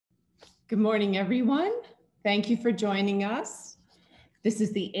Good morning, everyone. Thank you for joining us. This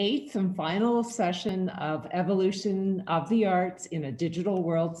is the 8th and final session of Evolution of the Arts in a Digital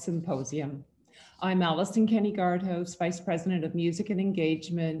World Symposium. I'm Alison Kenny-Gardhouse, Vice President of Music and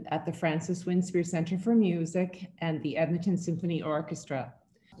Engagement at the Francis Winspear Center for Music and the Edmonton Symphony Orchestra.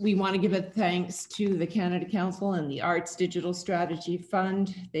 We want to give a thanks to the Canada Council and the Arts Digital Strategy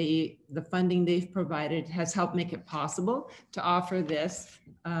Fund. The funding they've provided has helped make it possible to offer this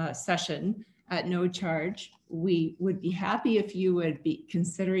session at no charge. We would be happy if you would be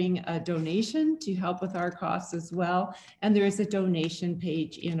considering a donation to help with our costs as well. And there is a donation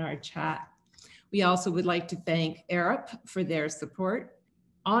page in our chat. We also would like to thank ARIP for their support.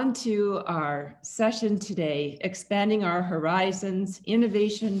 On to our session today, expanding our horizons,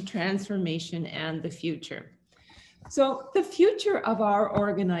 innovation, transformation, and the future. So the future of our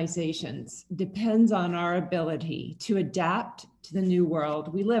organizations depends on our ability to adapt to the new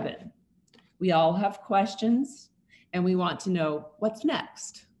world we live in. We all have questions, and we want to know what's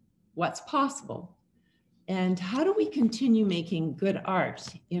next, what's possible, and how do we continue making good art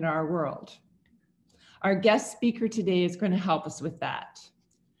in our world? Our guest speaker today is going to help us with that.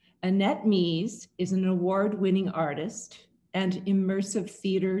 Annette Mees is an award-winning artist and immersive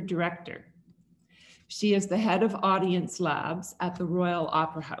theater director. She is the head of audience labs at the Royal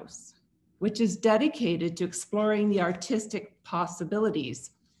Opera House, which is dedicated to exploring the artistic possibilities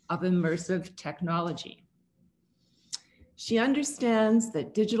of immersive technology. She understands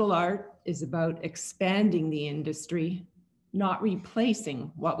that digital art is about expanding the industry, not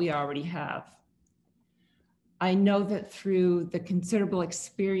replacing what we already have. I know that through the considerable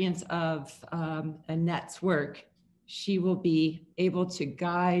experience of Annette's work, she will be able to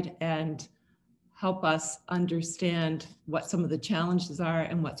guide and help us understand what some of the challenges are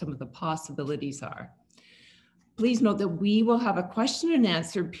and what some of the possibilities are. Please note that we will have a question and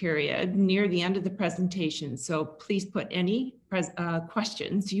answer period near the end of the presentation. So please put any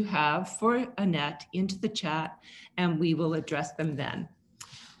questions you have for Annette into the chat and we will address them then.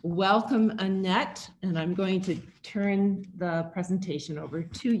 Welcome, Annette, and I'm going to turn the presentation over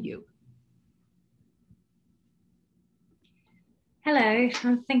to you. Hello,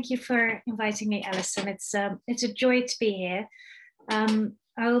 and thank you for inviting me, Alison. It's a joy to be here.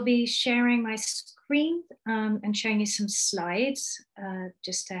 I will be sharing my screen and showing you some slides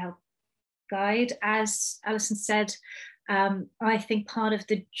just to help guide. As Alison said, I think part of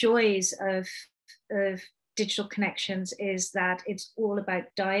the joys of digital connections is that it's all about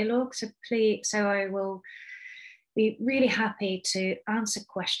dialogue. So I will be really happy to answer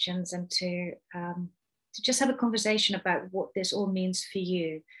questions and to just have a conversation about what this all means for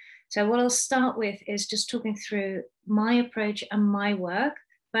you. So what I'll start with is just talking through my approach and my work,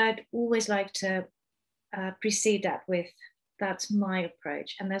 but I'd always like to precede that with that's my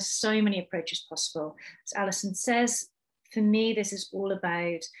approach. And there's so many approaches possible. As Alison says, for me, this is all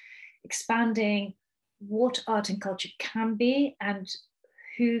about expanding what art and culture can be and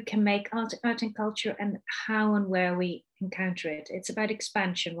who can make art and culture and how and where we encounter it. It's about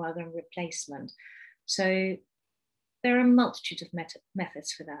expansion rather than replacement. So there are a multitude of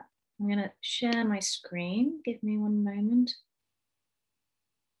methods for that. I'm going to share my screen. Give me one moment.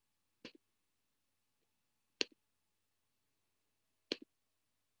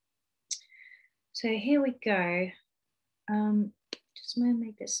 So here we go. Just going to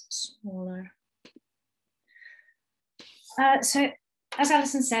make this smaller. So as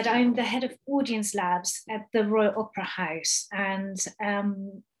Alison said, I'm the head of audience labs at the Royal Opera House, and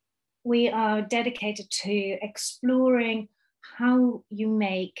we are dedicated to exploring how you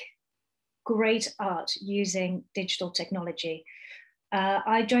make great art using digital technology.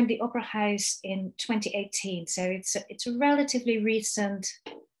 I joined the Opera House in 2018, so it's a relatively recent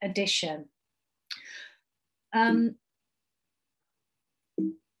addition.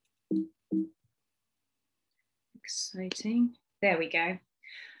 Exciting. There we go.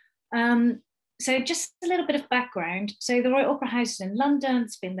 So just a little bit of background. So the Royal Opera House is in London.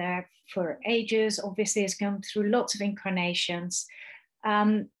 It's been there for ages. Obviously, it's gone through lots of incarnations.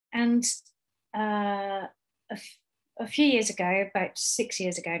 A few years ago, about 6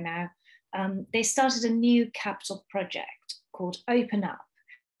 years ago now, they started a new capital project called Open Up.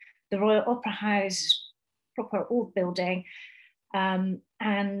 The Royal Opera House, proper old building, and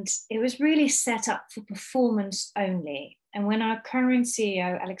it was really set up for performance only. And when our current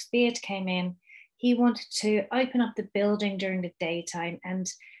CEO, Alex Beard, came in, he wanted to open up the building during the daytime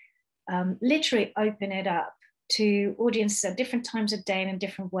and literally open it up to audiences at different times of day and in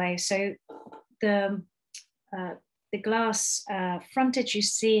different ways. So the glass frontage you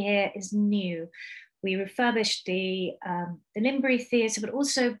see here is new, We refurbished the Limbury Theatre, but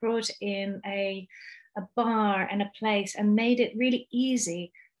also brought in a bar and a place and made it really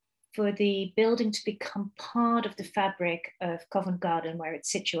easy for the building to become part of the fabric of Covent Garden, where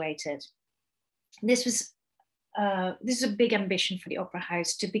it's situated. This is a big ambition for the Opera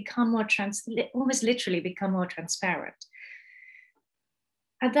House, to become more almost literally become more transparent.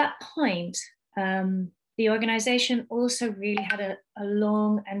 At that point, the organization also really had a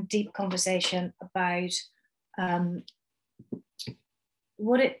long and deep conversation about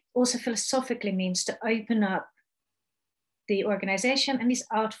what it also philosophically means to open up the organization and these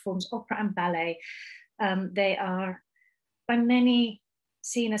art forms, opera and ballet. They are by many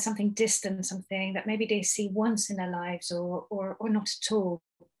seen as something distant, something that maybe they see once in their lives or not at all.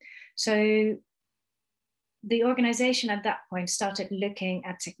 So the organization at that point started looking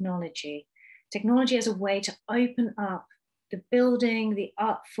at technology as a way to open up the building, the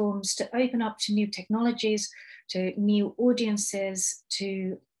art forms, to open up to new technologies, to new audiences,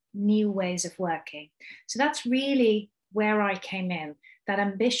 to new ways of working. So that's really where I came in, that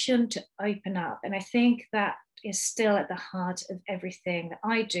ambition to open up. And I think that is still at the heart of everything that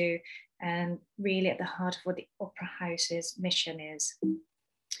I do, and really at the heart of what the Opera House's mission is.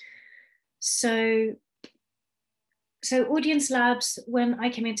 So Audience Labs, when I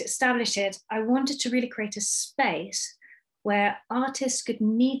came in to establish it, I wanted to really create a space where artists could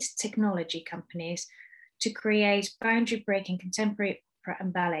meet technology companies to create boundary-breaking contemporary opera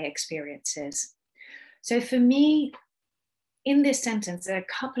and ballet experiences. So for me, in this sentence, there are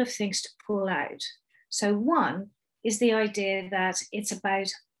a couple of things to pull out. So one is the idea that it's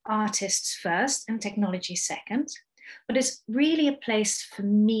about artists first and technology second, but it's really a place for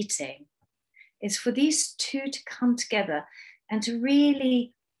meeting. It's for these two to come together and to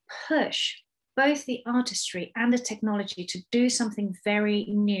really push both the artistry and the technology to do something very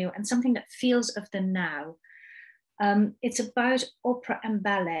new and something that feels of the now. It's about opera and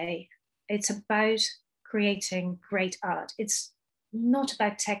ballet. It's about creating great art. It's not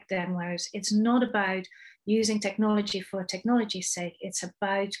about tech demos. It's not about using technology for technology's sake. It's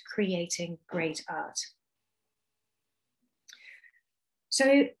about creating great art.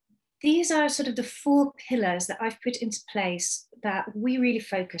 So these are sort of the four pillars that I've put into place that we really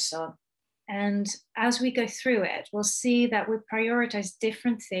focus on. And as we go through it, we'll see that we prioritize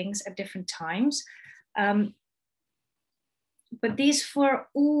different things at different times. But these four are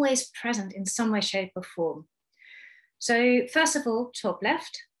always present in some way, shape, or form. So first of all, top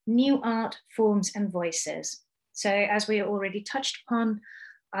left, new art, forms, and voices. So as we already touched upon,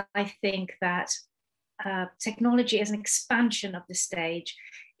 I think that technology is an expansion of the stage.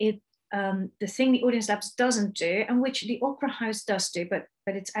 The thing the Audience Labs doesn't do, and which the Opera House does do, but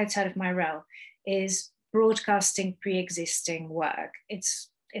it's outside of my realm, is broadcasting pre-existing work. It's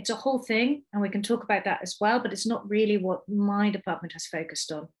a whole thing, and we can talk about that as well, but it's not really what my department has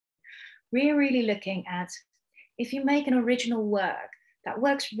focused on. We're really looking at, if you make an original work that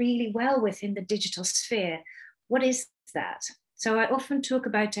works really well within the digital sphere, what is that? So I often talk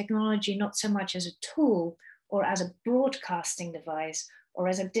about technology not so much as a tool or as a broadcasting device or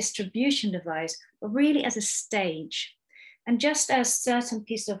as a distribution device, but really as a stage. And just as certain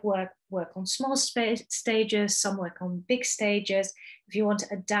pieces of work on small stages, some work on big stages, if you want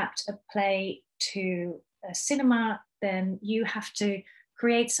to adapt a play to a cinema, then you have to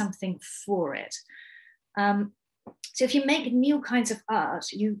create something for it. So if you make new kinds of art,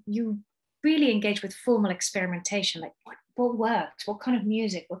 you really engage with formal experimentation, like what works, what kind of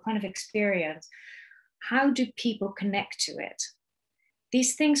music, what kind of experience, how do people connect to it?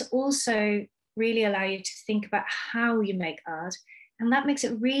 These things also really allow you to think about how you make art, and that makes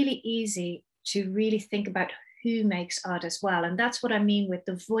it really easy to really think about who makes art as well. And that's what I mean with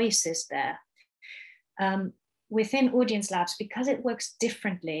the voices there. Within Audience Labs, because it works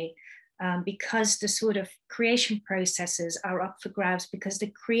differently, because the sort of creation processes are up for grabs, because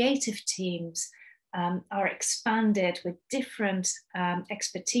the creative teams are expanded with different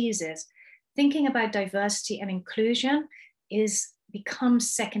expertises, thinking about diversity and inclusion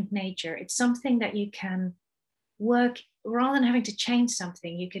becomes second nature. It's something that you can work, rather than having to change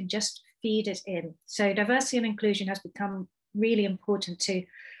something, you can just feed it in. So diversity and inclusion has become really important to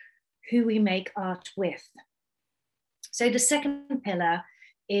who we make art with. So the second pillar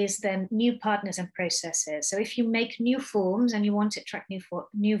is then new partners and processes. So if you make new forms and you want to attract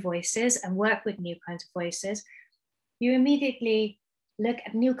new voices and work with new kinds of voices, you immediately look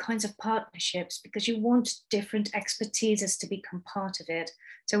at new kinds of partnerships because you want different expertises to become part of it.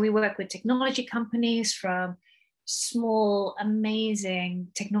 So we work with technology companies, from small, amazing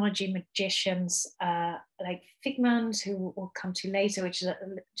technology magicians like Figment, who we'll come to later, which is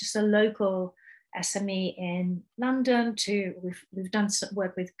just a local SME in London to we've done some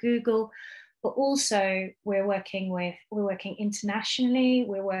work with Google, but also we're working internationally.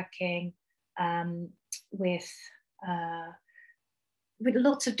 We're working with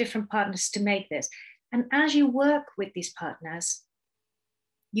lots of different partners to make this. And as you work with these partners,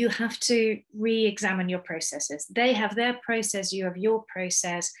 you have to re-examine your processes. They have their process, you have your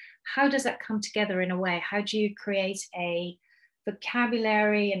process. How does that come together in a way? How do you create a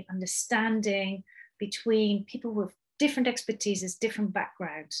vocabulary and understanding between people with different expertises, different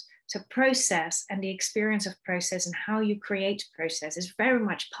backgrounds? So process and the experience of process and how you create process is very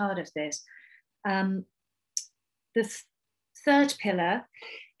much part of this. The third pillar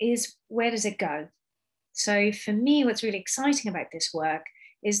is, where does it go? So for me, what's really exciting about this work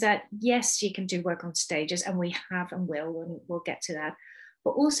is that, yes, you can do work on stages, and we have and will, and we'll get to that.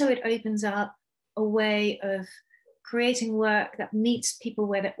 But also it opens up a way of creating work that meets people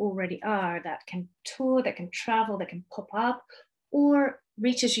where they already are, that can tour, that can travel, that can pop up, or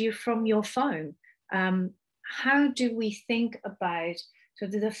reaches you from your phone. How do we think about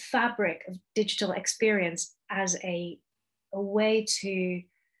sort of the fabric of digital experience as a way to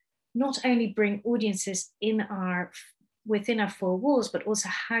not only bring audiences within our four walls, but also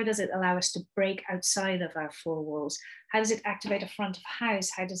how does it allow us to break outside of our four walls? How does it activate a front of house?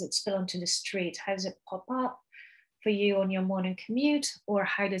 How does it spill onto the street? How does it pop up for you on your morning commute? Or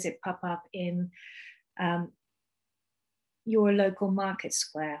how does it pop up in your local market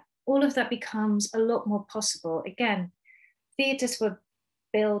square? All of that becomes a lot more possible. Again, theatres were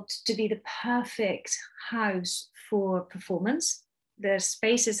built to be the perfect house for performance. The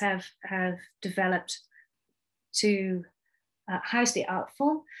spaces have developed to house the art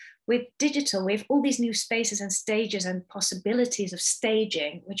form. With digital, we have all these new spaces and stages and possibilities of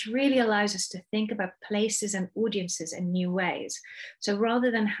staging, which really allows us to think about places and audiences in new ways. So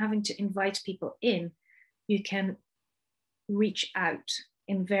rather than having to invite people in, you can reach out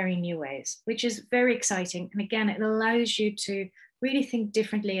in very new ways, which is very exciting. And again, it allows you to really think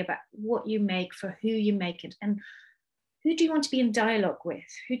differently about what you make, for who you make it, and who do you want to be in dialogue with?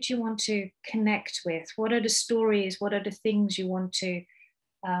 Who do you want to connect with? What are the stories? What are the things you want to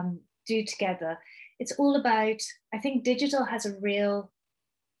do together? It's all about, I think digital has a real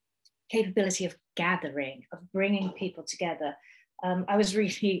capability of gathering, of bringing people together. I was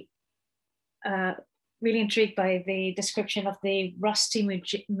really intrigued by the description of the rusty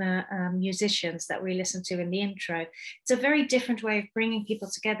musicians that we listened to in the intro. It's a very different way of bringing people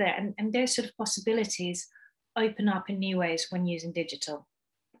together, and those sort of possibilities open up in new ways when using digital.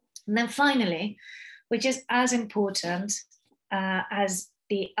 And then finally, which is as important as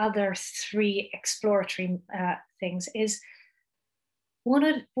the other three exploratory things, is what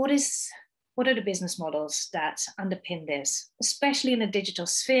are the business models that underpin this? Especially in the digital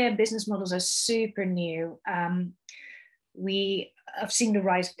sphere, business models are super new. We have seen the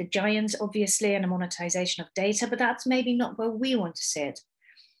rise of the giants, obviously, and the monetization of data, but that's maybe not where we want to sit.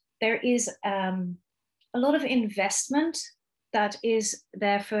 There is a lot of investment that is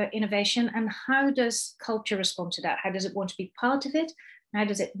there for innovation, and how does culture respond to that? How does it want to be part of it? How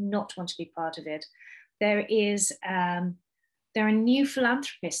does it not want to be part of it? There are new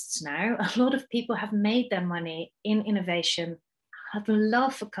philanthropists now. A lot of people have made their money in innovation, have a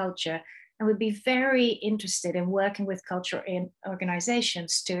love for culture, and would be very interested in working with culture in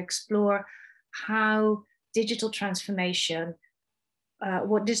organizations to explore how digital transformation,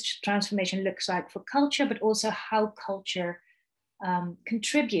 what digital transformation looks like for culture, but also how culture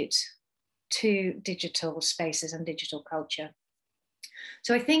contributes to digital spaces and digital culture.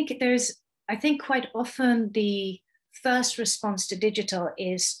 So I think quite often the first response to digital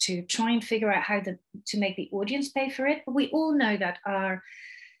is to try and figure out how to make the audience pay for it. But we all know that our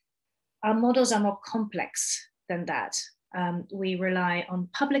models are more complex than that. We rely on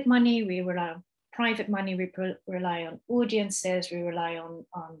public money, we rely on private money, we rely on audiences, we rely on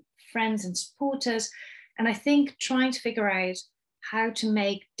friends and supporters. And I think trying to figure out how to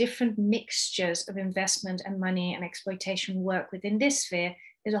make different mixtures of investment and money and exploitation work within this sphere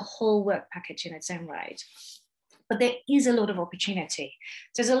is a whole work package in its own right. But there is a lot of opportunity.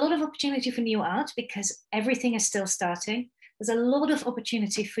 There's a lot of opportunity for new art because everything is still starting. There's a lot of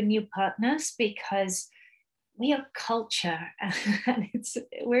opportunity for new partners because we are culture, and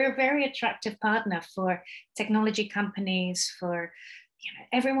we're a very attractive partner for technology companies, for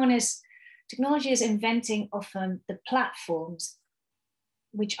technology is inventing often the platforms,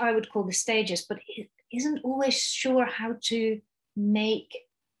 which I would call the stages, but it isn't always sure how to make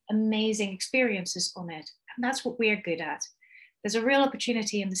amazing experiences on it. And that's what we're good at. There's a real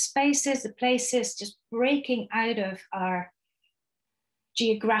opportunity in the spaces, the places, just breaking out of our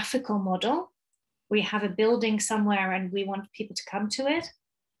geographical model we have a building somewhere and we want people to come to it.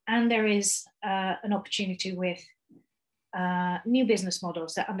 And there is an opportunity with new business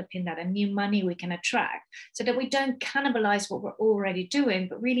models that underpin that and new money we can attract, so that we don't cannibalize what we're already doing,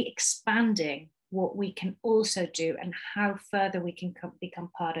 but really expanding what we can also do and how further we can become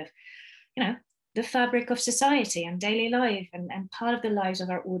part of, you know, the fabric of society and daily life and part of the lives of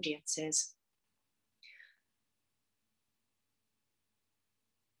our audiences.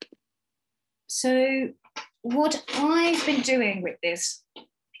 So what I've been doing with this,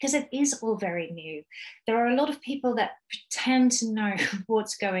 because it is all very new, there are a lot of people that pretend to know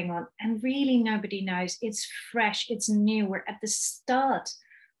what's going on, and really nobody knows. It's fresh, it's new. We're at the start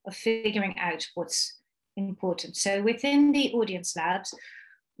of figuring out what's important. So within the audience labs,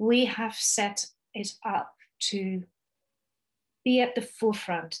 we have set it up to be at the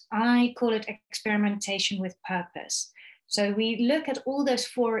forefront. I call it experimentation with purpose. So we look at all those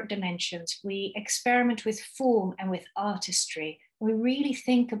 4 dimensions. We experiment with form and with artistry. We really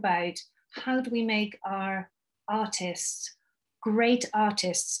think about, how do we make our artists great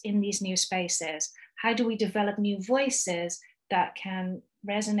artists in these new spaces? How do we develop new voices that can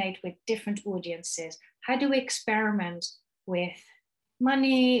resonate with different audiences? How do we experiment with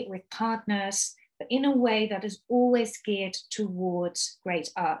money, with partners, but in a way that is always geared towards great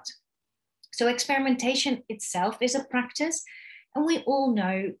art? So experimentation itself is a practice, and we all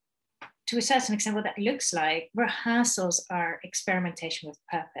know to a certain extent what that looks like. Rehearsals are experimentation with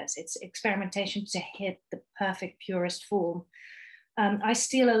purpose. It's experimentation to hit the perfect, purest form. I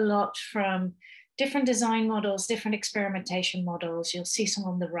steal a lot from different design models, different experimentation models. You'll see some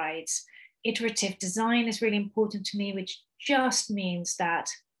on the right. Iterative design is really important to me, which just means that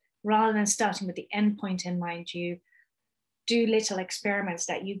rather than starting with the end point in mind, you do little experiments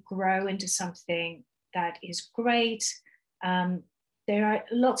that you grow into something that is great. There are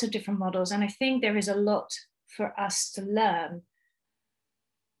lots of different models, and I think there is a lot for us to learn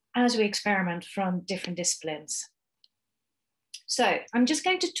as we experiment from different disciplines. So I'm just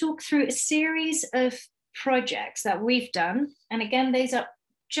going to talk through a series of projects that we've done. And again, these are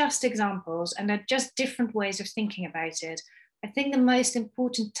just examples and they're just different ways of thinking about it. I think the most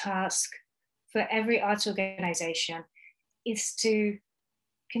important task for every arts organization is to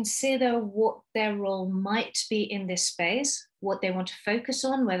consider what their role might be in this space, what they want to focus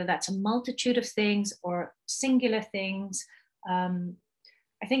on, whether that's a multitude of things or singular things.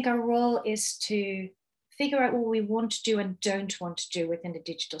 I think our role is to figure out what we want to do and don't want to do within the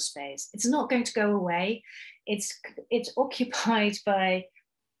digital space. It's not going to go away. It's occupied by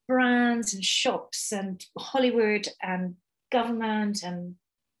brands and shops and Hollywood and government and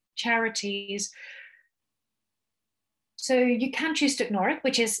charities. So you can choose to ignore it,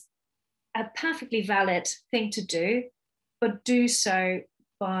 which is a perfectly valid thing to do, but do so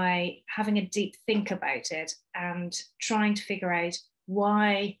by having a deep think about it and trying to figure out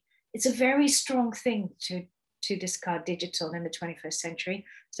why. It's a very strong thing to discard digital in the 21st century.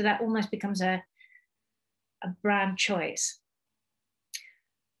 So that almost becomes a brand choice.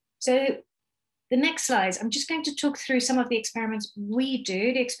 So the next slides, I'm just going to talk through some of the experiments we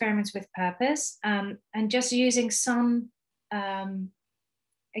do, the experiments with purpose, and just using some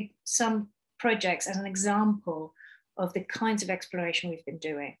projects as an example of the kinds of exploration we've been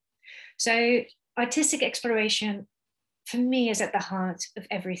doing. So artistic exploration, for me, is at the heart of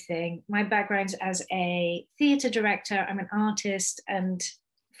everything. My background as a theatre director, I'm an artist, and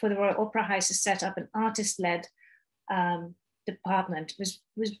for the Royal Opera House to set up an artist-led department was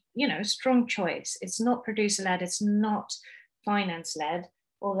a strong choice. It's not producer-led, it's not finance-led,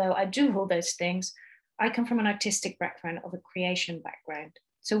 although I do all those things. I come from an artistic background, of a creation background.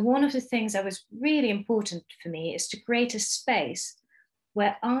 So one of the things that was really important for me is to create a space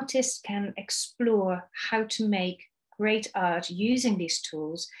where artists can explore how to make great art using these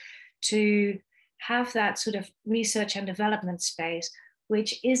tools, to have that sort of research and development space,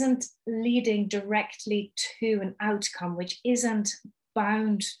 which isn't leading directly to an outcome, which isn't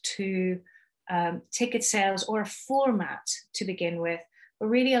bound to ticket sales or a format to begin with, but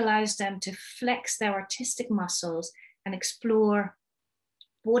really allows them to flex their artistic muscles and explore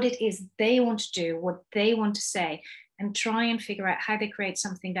what it is they want to do, what they want to say, and try and figure out how they create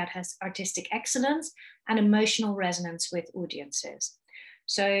something that has artistic excellence and emotional resonance with audiences.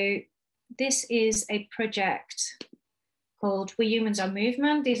 So this is a project called We Humans Are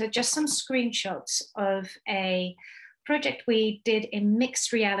Movement. These are just some screenshots of a project we did in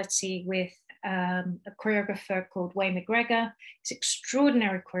mixed reality with a choreographer called Wayne McGregor. He's an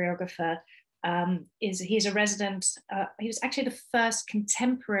extraordinary choreographer. He's a resident, he was actually the first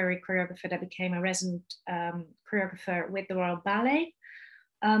contemporary choreographer that became a resident choreographer with the Royal Ballet.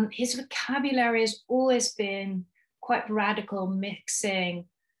 His vocabulary has always been quite radical, mixing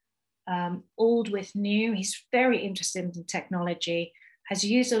old with new. He's very interested in technology, has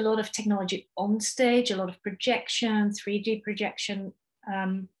used a lot of technology on stage, a lot of projection, 3D projection.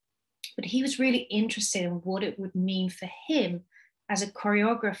 But he was really interested in what it would mean for him as a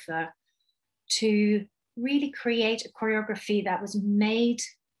choreographer to really create a choreography that was made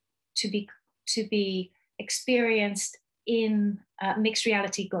to be experienced in mixed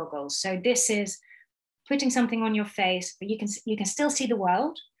reality goggles. So this is putting something on your face, but you can still see the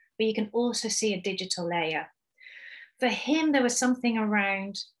world, but you can also see a digital layer. For him, there was something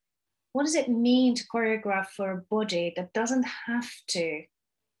around, what does it mean to choreograph for a body that doesn't have to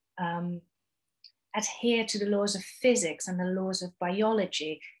adhere to the laws of physics and the laws of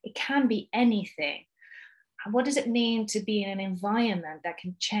biology? It can be anything. What does it mean to be in an environment that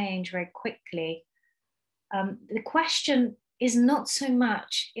can change very quickly? The question is not so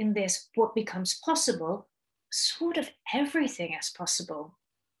much in this, what becomes possible, sort of everything is possible.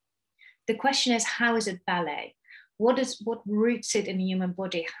 The question is, how is it ballet? What roots it in the human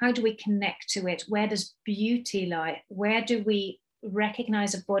body? How do we connect to it? Where does beauty lie? Where do we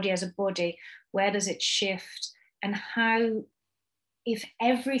recognize a body as a body? Where does it shift? And how, if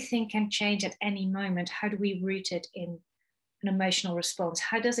everything can change at any moment, how do we root it in an emotional response?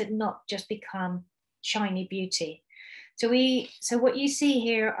 How does it not just become shiny beauty? So what you see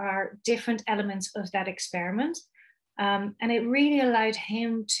here are different elements of that experiment. And it really allowed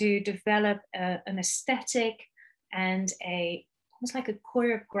him to develop an aesthetic and almost like a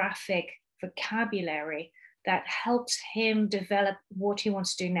choreographic vocabulary that helps him develop what he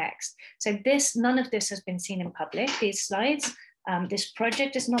wants to do next. So none of this has been seen in public, these slides. This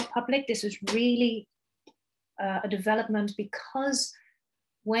project is not public. This was really a development because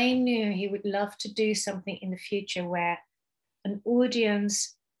Wayne knew he would love to do something in the future where an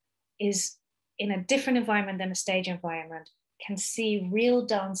audience is in a different environment than a stage environment, can see real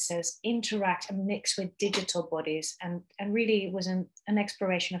dancers interact and mix with digital bodies, and really it was an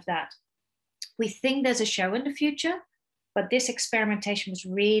exploration of that. We think there's a show in the future, but this experimentation was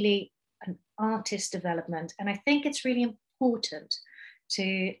really an artist development. And I think it's really important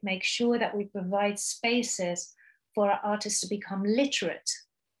to make sure that we provide spaces for our artists to become literate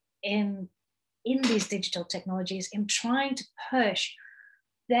in these digital technologies, in trying to push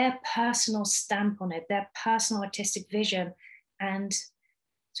their personal stamp on it, their personal artistic vision, and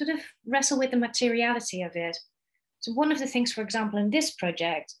sort of wrestle with the materiality of it. So one of the things, for example, in this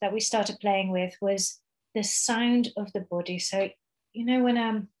project that we started playing with was the sound of the body. So, you know, when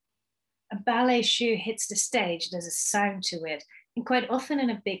a ballet shoe hits the stage, there's a sound to it. And quite often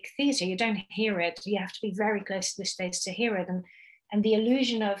in a big theater, you don't hear it. You have to be very close to the stage to hear it. And the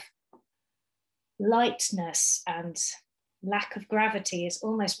illusion of lightness and lack of gravity is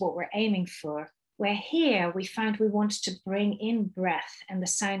almost what we're aiming for. Where here we found we wanted to bring in breath and the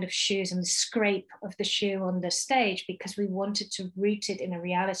sound of shoes and the scrape of the shoe on the stage, because we wanted to root it in a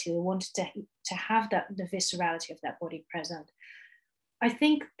reality. We wanted to have the viscerality of that body present. I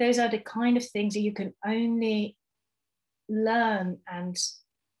think those are the kind of things that you can only learn and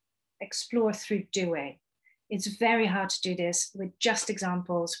explore through doing. It's very hard to do this with just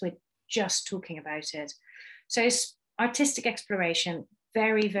examples, with just talking about it. So it's artistic exploration,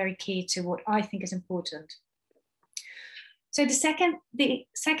 very, very key to what I think is important. So the second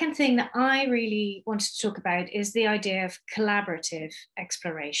thing that I really wanted to talk about is the idea of collaborative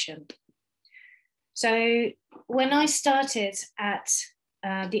exploration. So when I started at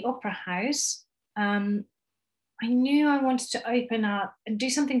the Opera House, I knew I wanted to open up and do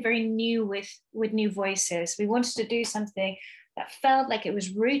something very new with new voices. We wanted to do something that felt like it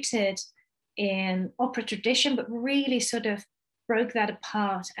was rooted in opera tradition, but really sort of broke that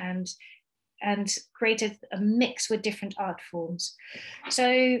apart and created a mix with different art forms.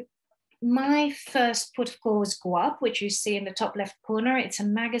 So my first port of call was Guap, which you see in the top left corner. It's a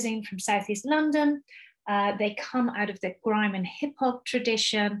magazine from Southeast London. They come out of the grime and hip hop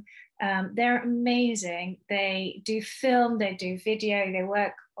tradition. They're amazing. They do film, they do video, they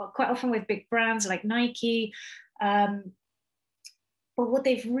work quite often with big brands like Nike. But what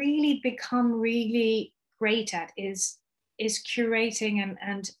they've really become really great at is curating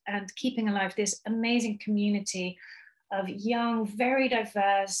and keeping alive this amazing community of young, very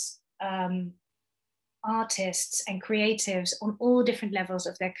diverse artists and creatives on all different levels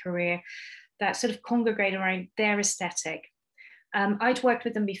of their career that sort of congregate around their aesthetic. I'd worked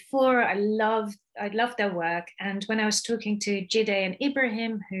with them before. I loved their work. And when I was talking to Jide and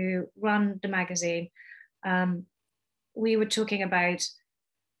Ibrahim, who run the magazine, we were talking about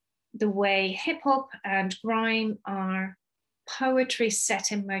the way hip hop and grime are poetry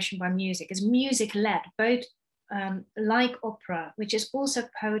set in motion by music. It's music-led, both like opera, which is also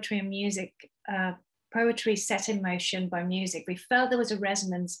poetry and music, poetry set in motion by music. We felt there was a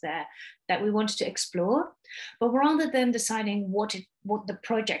resonance there that we wanted to explore. But rather than deciding what the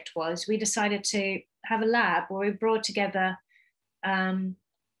project was, we decided to have a lab where we brought together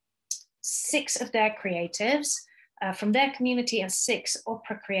 6 of their creatives from their community and 6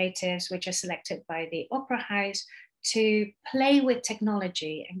 opera creatives, which are selected by the Opera House, to play with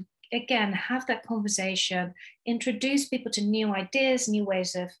technology and again have that conversation, introduce people to new ideas, new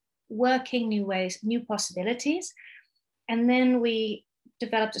ways of working, new possibilities. And then we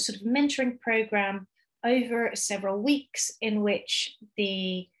developed a sort of mentoring program over several weeks in which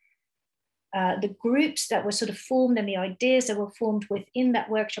the groups that were sort of formed and the ideas that were formed within that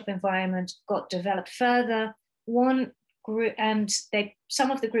workshop environment got developed further. One group, and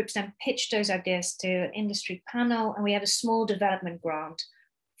some of the groups then pitched those ideas to an industry panel, and we had a small development grant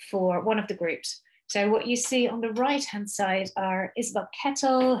for one of the groups. So what you see on the right-hand side are Isabel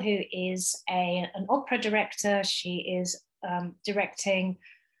Kettle, who is an opera director. She is directing,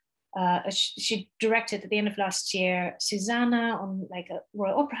 she directed at the end of last year, Susanna on like a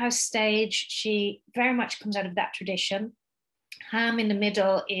Royal Opera House stage. She very much comes out of that tradition. Ham in the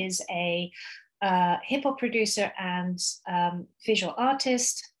middle is a hip hop producer and visual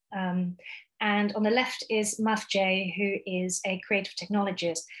artist. And on the left is Maf J, who is a creative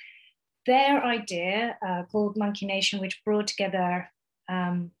technologist. Their idea called Monkey Nation, which brought together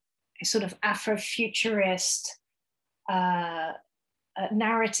a sort of Afrofuturist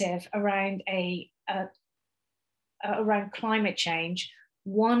narrative around around climate change,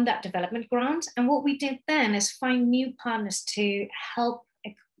 won that development grant. And what we did then is find new partners to help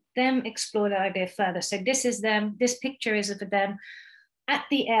them explore that idea further. So this is them. This picture is of them at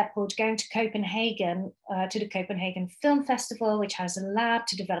the airport going to Copenhagen, to the Copenhagen Film Festival, which has a lab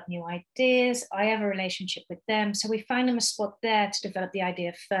to develop new ideas. I have a relationship with them. So we find them a spot there to develop the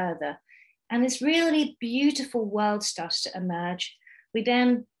idea further. And this really beautiful world starts to emerge. We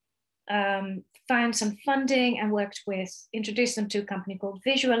then found some funding and introduced them to a company called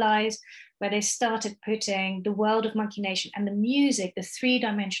Visualize, where they started putting the world of Monkey Nation and the music, the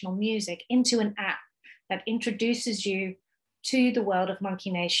 3-dimensional music, into an app that introduces you to the world of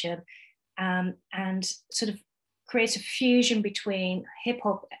Monkey Nation, and sort of creates a fusion between hip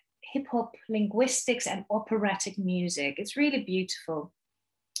hop linguistics and operatic music. It's really beautiful.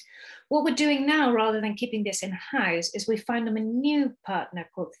 What we're doing now, rather than keeping this in-house, is we find them a new partner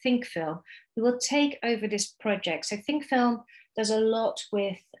called Think Film, who will take over this project. So Think Film does a lot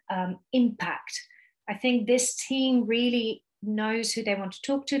with impact. I think this team really knows who they want to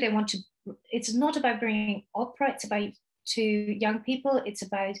talk to. It's not about bringing opera, it's about to young people. It's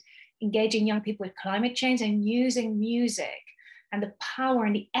about engaging young people with climate change and using music and the power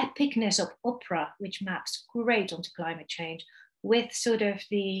and the epicness of opera, which maps great onto climate change, with sort of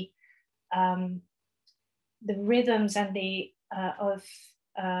the rhythms and of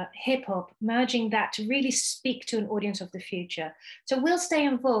hip hop, merging that to really speak to an audience of the future. So we'll stay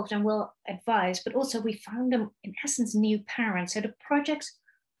involved and we'll advise, but also we found them in essence new parents. So the projects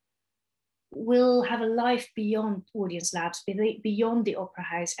will have a life beyond audience labs, beyond the Opera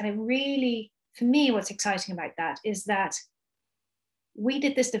House. And it really, for me, what's exciting about that is that we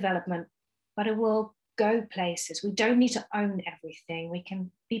did this development, but it will go places. We don't need to own everything. We can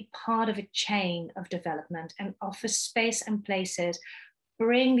be part of a chain of development and offer space and places,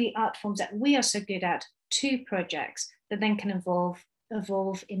 bring the art forms that we are so good at to projects that then can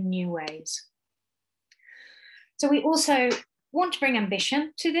evolve in new ways. So we also want to bring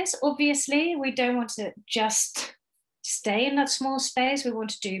ambition to this. Obviously, we don't want to just stay in that small space. We want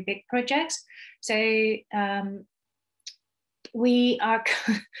to do big projects. So we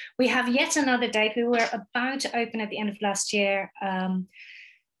have yet another date. We were about to open at the end of last year,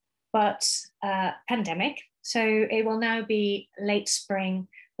 but pandemic. So it will now be late spring,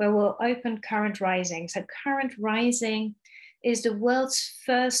 where we'll open Current Rising. So Current Rising is the world's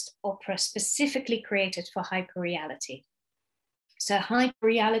first opera specifically created for hyperreality. So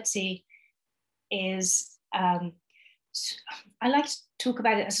hyperreality is, I like to talk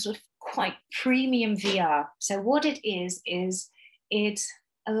about it as a sort of quite premium VR. So what it is it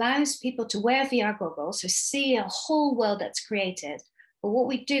allows people to wear VR goggles, so see a whole world that's created. But what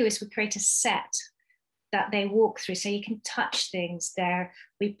we do is we create a set that they walk through, so you can touch things there.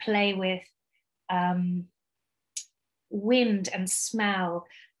 We play with wind and smell.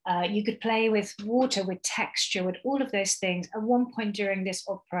 You could play with water, with texture, with all of those things. At one point during this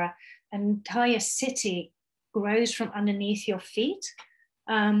opera, an entire city grows from underneath your feet.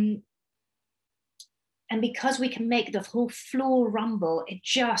 And And because we can make the whole floor rumble, it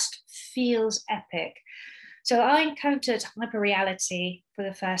just feels epic. So I encountered hyperreality for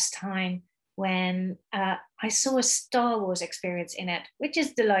the first time when I saw a Star Wars experience in it, which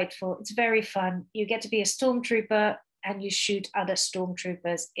is delightful. It's very fun. You get to be a stormtrooper and you shoot other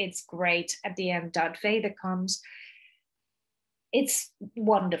stormtroopers. It's great. At the end, Darth Vader comes. It's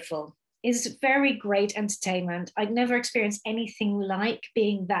wonderful. It's very great entertainment. I'd never experienced anything like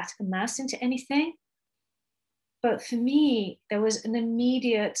being that immersed into anything. But for me, there was an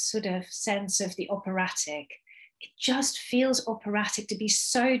immediate sort of sense of the operatic. It just feels operatic to be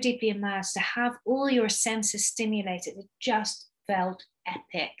so deeply immersed, to have all your senses stimulated. It just felt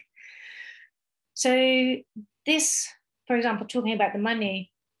epic. So this, for example, talking about the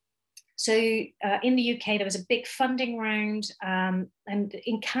money. So in the UK, there was a big funding round. And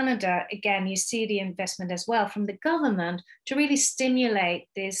in Canada, again, you see the investment as well from the government to really stimulate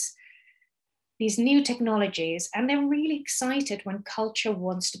these new technologies. And they're really excited when culture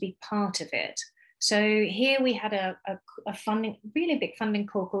wants to be part of it. So here we had a funding, really big funding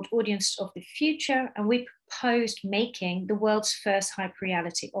call called Audience of the Future, and we proposed making the world's first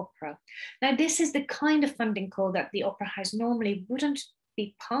hyperreality opera. Now, this is the kind of funding call that the Opera House normally wouldn't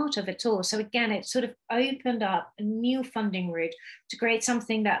be part of at all. So again, it sort of opened up a new funding route to create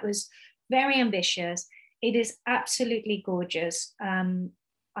something that was very ambitious. It is absolutely gorgeous.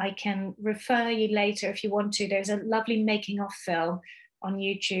 I can refer you later if you want to. There's a lovely making of film on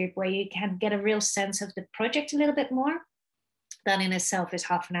YouTube where you can get a real sense of the project a little bit more. That in itself is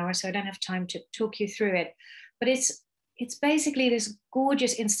half an hour, so I don't have time to talk you through it. But it's basically this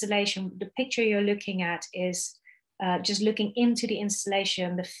gorgeous installation. The picture you're looking at is just looking into the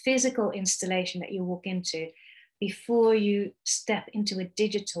installation, the physical installation that you walk into before you step into a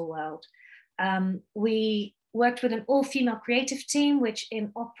digital world. We worked with an all-female creative team, which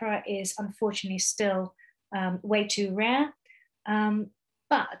in opera is unfortunately still way too rare.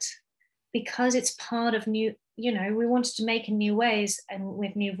 But because it's part of new, we wanted to make in new ways and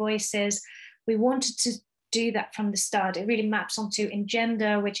with new voices, we wanted to do that from the start. It really maps onto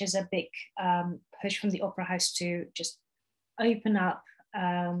Engender, which is a big push from the Opera House to just open up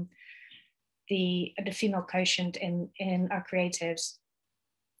the female quotient in our creatives.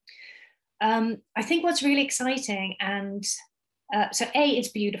 I think what's really exciting, and so A, it's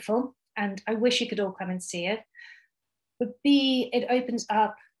beautiful, and I wish you could all come and see it. But B, it opens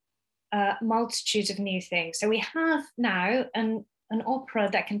up multitudes of new things. So we have now an opera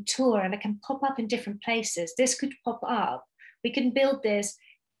that can tour and that can pop up in different places. This could pop up. We can build this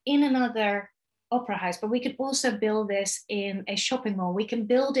in another opera house, but we could also build this in a shopping mall. We can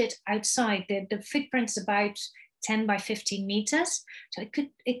build it outside. The footprint's about 10 by 15 meters. So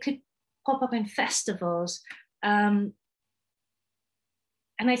it could pop up in festivals. And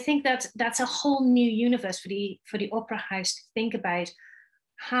I think that's a whole new universe for the Opera House to think about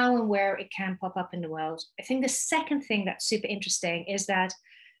how and where it can pop up in the world. I think the second thing that's super interesting is that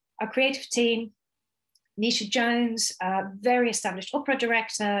our creative team, Nisha Jones, very established opera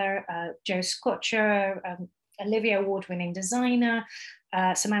director, Joe Scotcher, Olivia award-winning designer,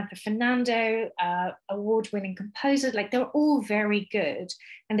 Samantha Fernando, award-winning composer, like they're all very good.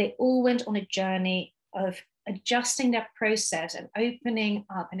 And they all went on a journey of adjusting their process and opening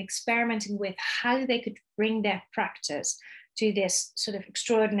up and experimenting with how they could bring their practice to this sort of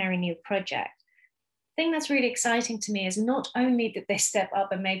extraordinary new project. The thing that's really exciting to me is not only did they step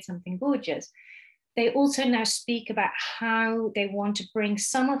up and made something gorgeous, they also now speak about how they want to bring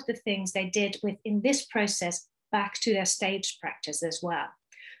some of the things they did within this process back to their stage practice as well.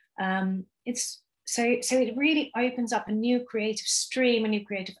 So it really opens up a new creative stream, a new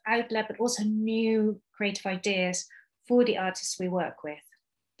creative outlet, but also new creative ideas for the artists we work with.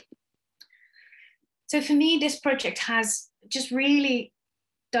 So for me, this project has just really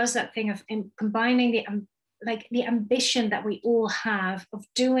does that thing of combining the ambition that we all have of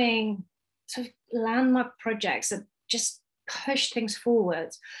doing sort of landmark projects that just push things forward.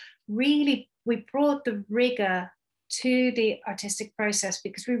 Really, we brought the rigor to the artistic process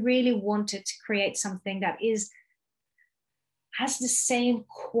because we really wanted to create something that has the same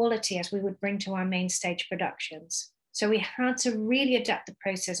quality as we would bring to our main stage productions. So we had to really adapt the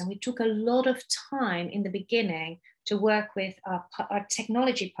process, and we took a lot of time in the beginning to work with our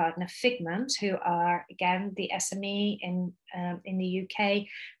technology partner, Figment, who are, again, the SME in the UK,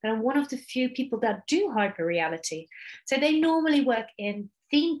 but are one of the few people that do hyperreality. So they normally work in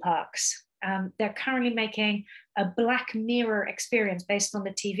theme parks. They're currently making a Black Mirror experience based on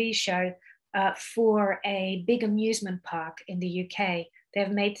the TV show for a big amusement park in the UK.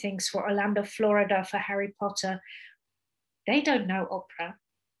 They've made things for Orlando, Florida, for Harry Potter. They don't know opera.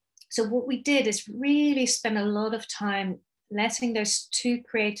 So what we did is really spend a lot of time letting those two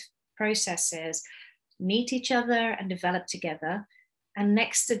creative processes meet each other and develop together. And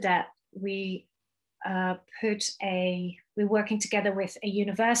next to that, we're working together with a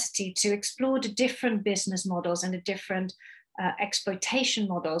university to explore the different business models and the different exploitation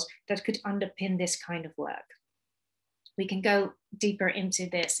models that could underpin this kind of work. We can go deeper into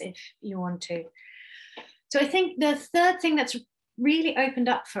this if you want to. So I think the third thing that's really opened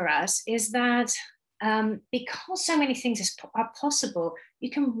up for us is that because so many things are possible, you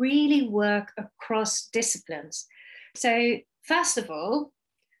can really work across disciplines. So first of all,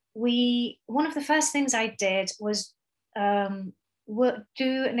 one of the first things I did was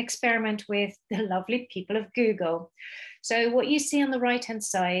do an experiment with the lovely people of Google. So what you see on the right-hand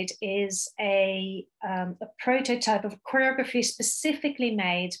side is a prototype of a choreography specifically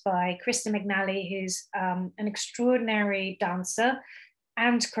made by Kristen McNally, who's an extraordinary dancer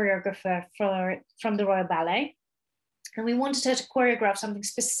and choreographer from the Royal Ballet. And we wanted her to choreograph something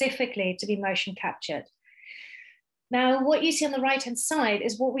specifically to be motion captured. Now, what you see on the right-hand side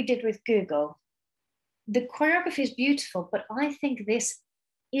is what we did with Google. The choreography is beautiful, but I think this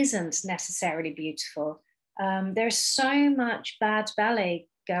isn't necessarily beautiful. There's so much bad ballet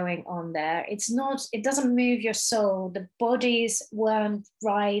going on there. It doesn't move your soul. The bodies weren't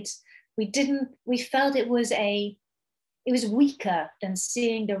right. We felt it was weaker than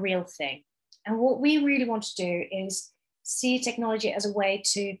seeing the real thing. And what we really want to do is see technology as a way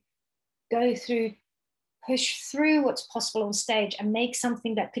to push through what's possible on stage and make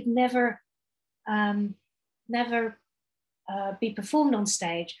something that could never be performed on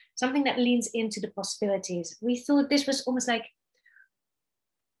stage, something that leans into the possibilities. We thought this was almost like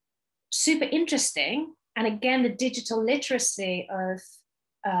super interesting. And again, the digital literacy of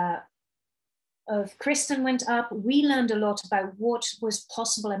Kristen went up. We learned a lot about what was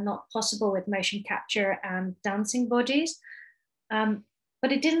possible and not possible with motion capture and dancing bodies.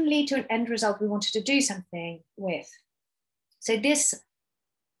 But it didn't lead to an end result we wanted to do something with. So this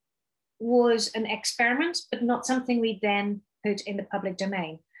was an experiment, but not something we then put in the public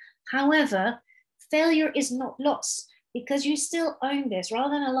domain. However, failure is not loss, because you still own this.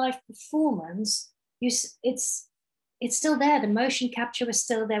 Rather than a live performance, it's still there. The motion capture was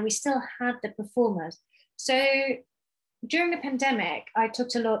still there. We still had the performers. So during the pandemic, I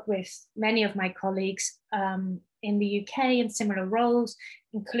talked a lot with many of my colleagues in the UK in similar roles,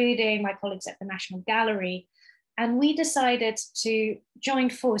 including my colleagues at the National Gallery. And we decided to join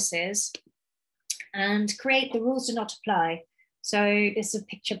forces and create the rules do not apply. So this is a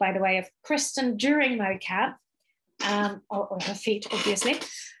picture, by the way, of Kristen during mocap, or her feet, obviously.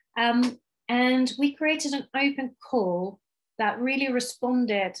 And we created an open call that really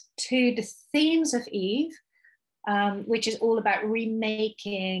responded to the themes of Eve, which is all about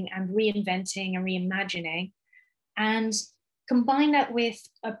remaking and reinventing and reimagining, and combine that with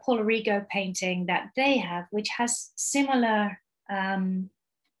a Polarigo painting that they have, which has similar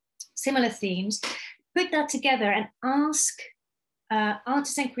themes, put that together and ask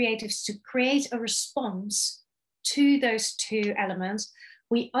artists and creatives to create a response to those two elements.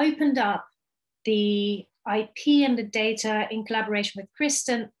 We opened up the IP and the data in collaboration with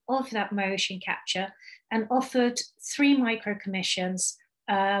Kristen of that motion capture and offered 3 micro commissions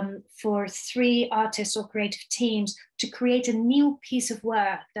for 3 artists or creative teams to create a new piece of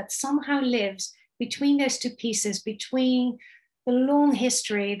work that somehow lives between those 2 pieces, between the long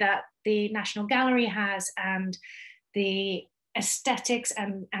history that the National Gallery has and the aesthetics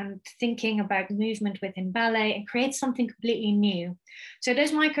and thinking about movement within ballet, and create something completely new. So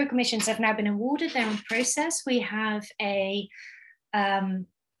those micro commissions have now been awarded. They're in process. We have a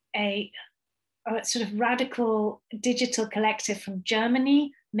sort of radical digital collective from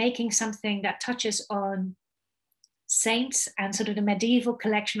Germany making something that touches on saints and sort of the medieval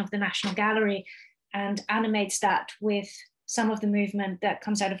collection of the National Gallery and animates that with some of the movement that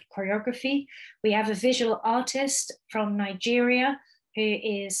comes out of choreography. We have a visual artist from Nigeria who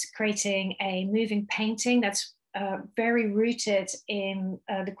is creating a moving painting that's very rooted in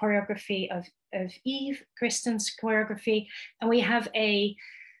the choreography of Eve, Kristen's choreography. And we have a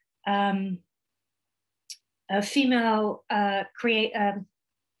female creative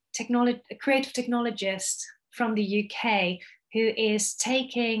technologist from the UK who is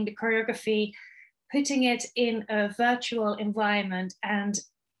taking the choreography, putting it in a virtual environment and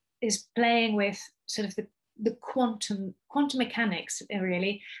is playing with sort of the quantum mechanics,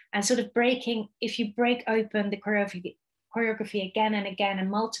 really, and sort of breaking, if you break open the choreography again and again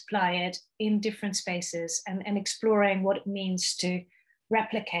and multiply it in different spaces and exploring what it means to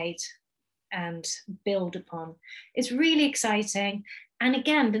replicate and build upon. It's really exciting. And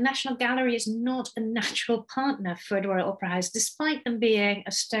again, the National Gallery is not a natural partner for the Royal Opera House, despite them being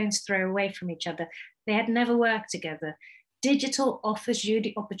a stone's throw away from each other. They had never worked together. Digital offers you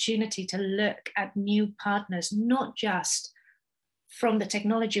the opportunity to look at new partners, not just from the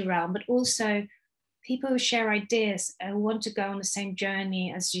technology realm, but also people who share ideas and want to go on the same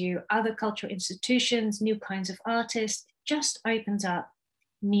journey as you, other cultural institutions, new kinds of artists. It just opens up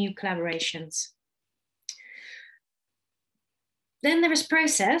new collaborations. Then there is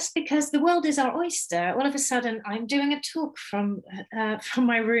process, because the world is our oyster. All of a sudden, I'm doing a talk from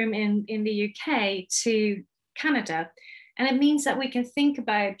my room in the UK to Canada. And it means that we can think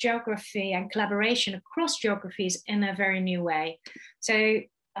about geography and collaboration across geographies in a very new way. So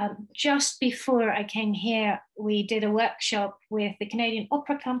just before I came here, we did a workshop with the Canadian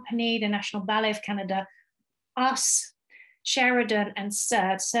Opera Company, the National Ballet of Canada, us, Sheridan, and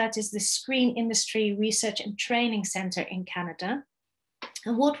CERT. CERT is the Screen Industry Research and Training Center in Canada.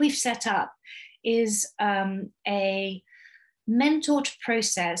 And what we've set up is a mentored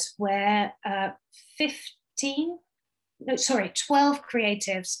process where 12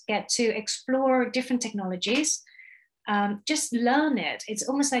 creatives get to explore different technologies, just learn it. It's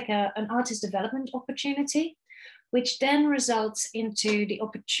almost like an artist development opportunity, which then results into the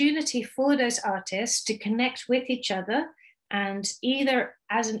opportunity for those artists to connect with each other, and either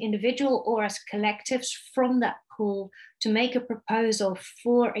as an individual or as collectives from that pool to make a proposal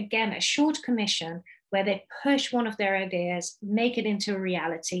for, again, a short commission where they push one of their ideas, make it into a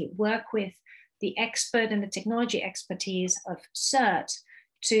reality, work with the expert and the technology expertise of CERT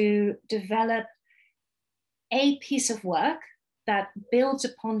to develop a piece of work that builds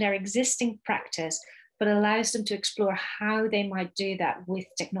upon their existing practice, but allows them to explore how they might do that with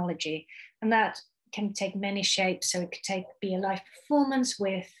technology. And that can take many shapes. So it could be a live performance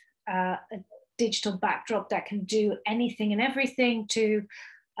with a digital backdrop that can do anything and everything, to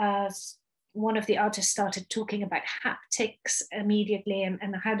one of the artists started talking about haptics immediately,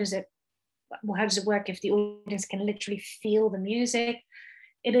 and how does it work if the audience can literally feel the music.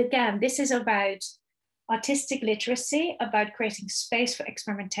 This is about artistic literacy, about creating space for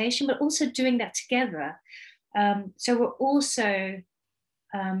experimentation, but also doing that together. So we're also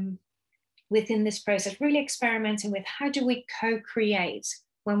within this process really experimenting with how do we co-create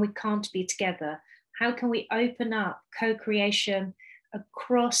when we can't be together? How can we open up co-creation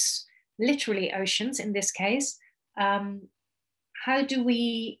across literally oceans in this case?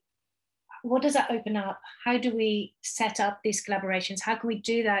 What does that open up? How do we set up these collaborations? How can we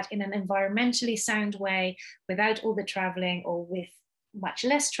do that in an environmentally sound way without all the traveling, or with much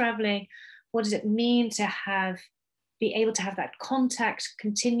less traveling? What does it mean to be able to have that contact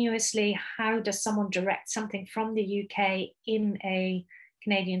continuously? How does someone direct something from the UK in a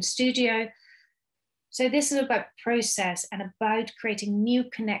Canadian studio? So this is about process and about creating new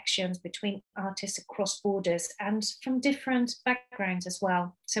connections between artists across borders and from different backgrounds as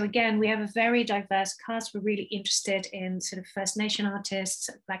well. So again, we have a very diverse cast. We're really interested in sort of First Nation artists,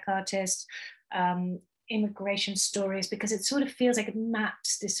 Black artists, immigration stories, because it sort of feels like it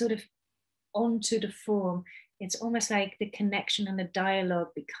maps this sort of onto the form. It's almost like the connection and the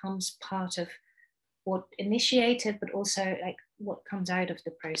dialogue becomes part of what initiated, but also like what comes out of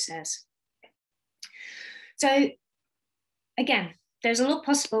the process. So again, there's a lot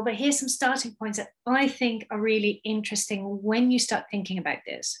possible, but here's some starting points that I think are really interesting when you start thinking about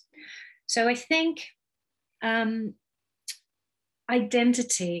this. So I think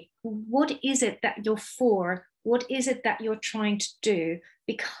identity, what is it that you're for? What is it that you're trying to do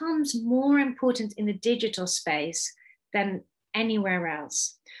becomes more important in the digital space than anywhere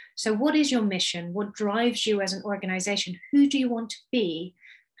else. So what is your mission? What drives you as an organization? Who do you want to be?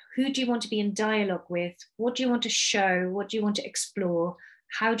 Who do you want to be in dialogue with? What do you want to show? What do you want to explore?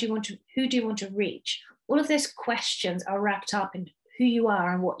 Who do you want to reach? All of those questions are wrapped up in who you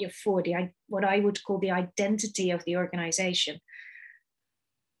are and what you're for, what I would call the identity of the organization.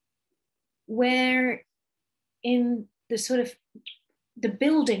 Where in the sort of the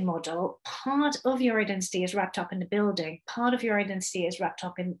building model, part of your identity is wrapped up in the building. Part of your identity is wrapped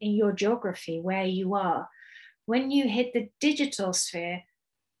up in your geography, where you are. When you hit the digital sphere,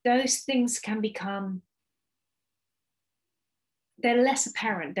 those things can become, they're less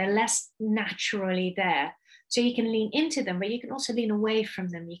apparent, they're less naturally there. So you can lean into them, but you can also lean away from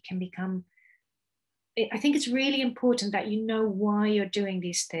them. You can become, I think it's really important that you know why you're doing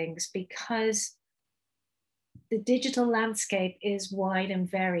these things, because the digital landscape is wide and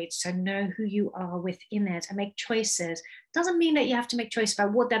varied. So know who you are within it and make choices. Doesn't mean that you have to make choices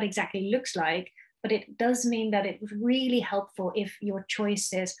about what that exactly looks like, but it does mean that it's really helpful if your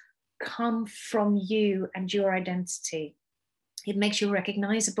choices come from you and your identity. It makes you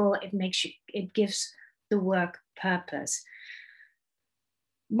recognizable. It gives the work purpose.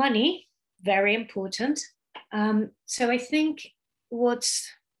 Money, very important. So I think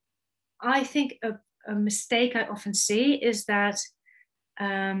a mistake I often see is that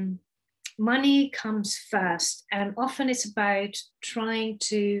money comes first, and often it's about trying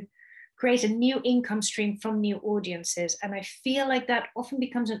to create a new income stream from new audiences. And I feel like that often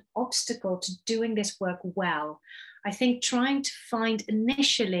becomes an obstacle to doing this work well. I think trying to find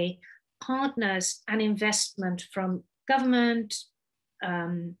initially partners and investment from government,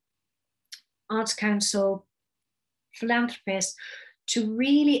 Arts Council, philanthropists, to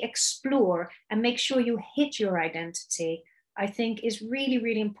really explore and make sure you hit your identity, I think is really,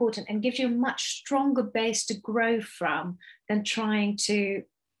 really important and gives you a much stronger base to grow from than trying to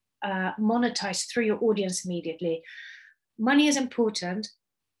monetize through your audience immediately. Money is important,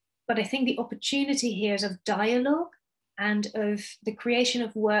 but I think the opportunity here is of dialogue and of the creation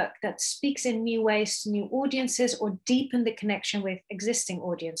of work that speaks in new ways to new audiences or deepen the connection with existing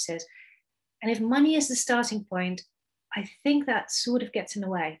audiences. And if money is the starting point, I think that sort of gets in the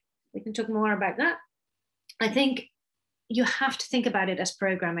way. We can talk more about that. I think you have to think about it as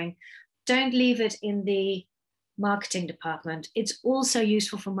programming. Don't leave it in the marketing department. It's also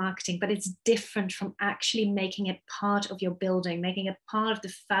useful for marketing, but it's different from actually making it part of your building, making it part of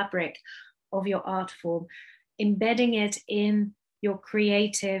the fabric of your art form, embedding it in your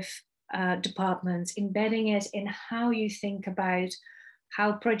creative departments, embedding it in how you think about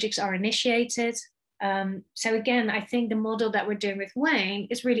how projects are initiated. So again, I think the model that we're doing with Wayne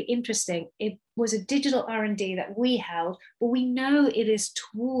is really interesting. It was a digital R&D that we held, but we know it is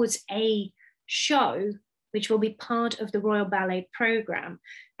towards a show which will be part of the Royal Ballet program.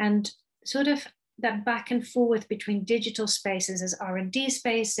 And sort of that back and forth between digital spaces as R&D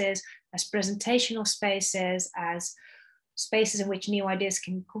spaces, as presentational spaces, as spaces in which new ideas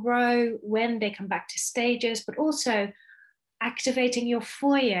can grow when they come back to stages, but also activating your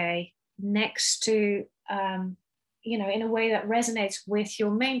foyer next to, in a way that resonates with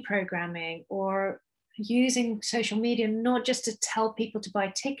your main programming, or using social media not just to tell people to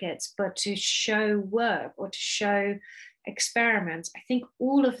buy tickets, but to show work or to show experiments. I think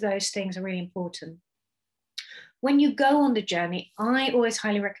all of those things are really important. When you go on the journey, I always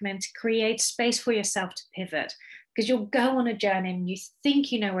highly recommend to create space for yourself to pivot, because you'll go on a journey and you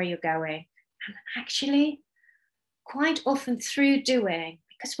think you know where you're going. And actually, quite often through doing,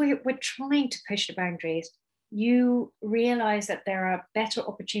 because we're trying to push the boundaries, you realize that there are better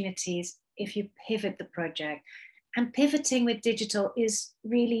opportunities if you pivot the project. And pivoting with digital is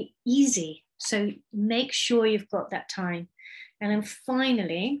really easy. So make sure you've got that time. And then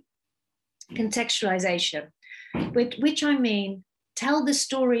finally, contextualization, with which I mean, tell the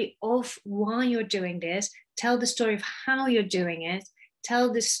story of why you're doing this, tell the story of how you're doing it,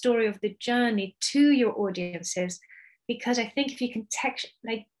 tell the story of the journey to your audiences. Because I think if you can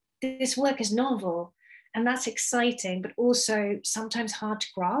this work is novel, and that's exciting, but also sometimes hard to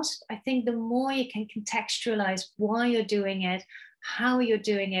grasp. I think the more you can contextualize why you're doing it, how you're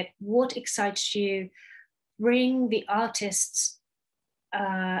doing it, what excites you, bring the artists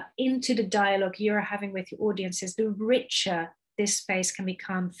into the dialogue you're having with your audiences, the richer this space can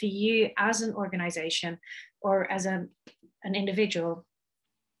become for you as an organization or as an individual.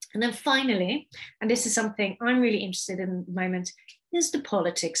 And then finally, and this is something I'm really interested in at the moment, is the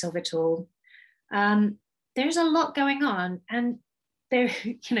politics of it all. There's a lot going on, and there,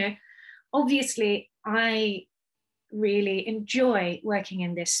 obviously I really enjoy working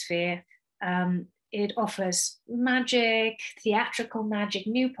in this sphere. It offers magic, theatrical magic,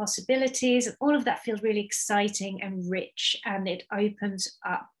 new possibilities, and all of that feels really exciting and rich, and it opens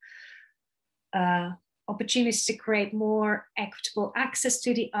up opportunities to create more equitable access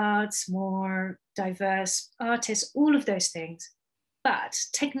to the arts, more diverse artists, all of those things. But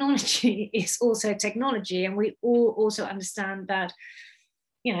technology is also technology, and we all also understand that,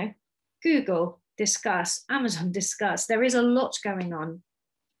 Google discuss, Amazon discuss, there is a lot going on.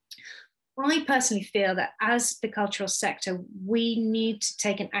 I personally feel that as the cultural sector, we need to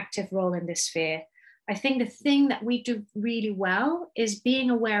take an active role in this sphere. I think the thing that we do really well is being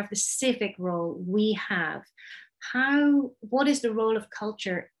aware of the civic role we have. What is the role of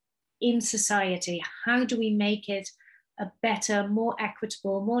culture in society? How do we make it a better, more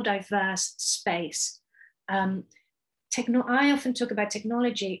equitable, more diverse space? I often talk about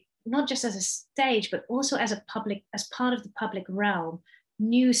technology, not just as a stage, but also as part of the public realm.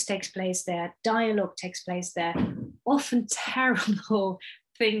 News takes place there, dialogue takes place there. Often terrible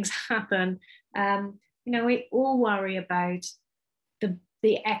things happen. We all worry about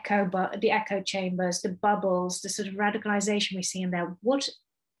the echo chambers, the bubbles, the sort of radicalization we see in there. What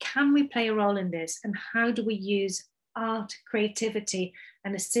can we play a role in this, and how do we use art, creativity,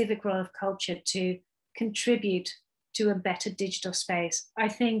 and the civic role of culture to contribute to a better digital space? I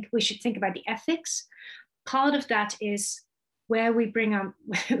think we should think about the ethics. Part of that is where we bring up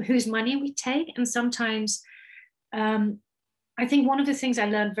whose money we take, and sometimes I think one of the things I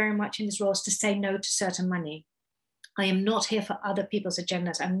learned very much in this role is to say no to certain money. I am not here for other people's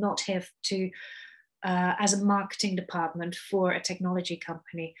agendas. I'm not here to as a marketing department for a technology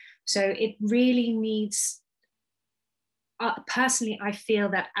company. So it really needs, personally, I feel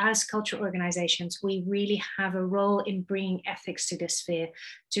that as cultural organizations, we really have a role in bringing ethics to this sphere,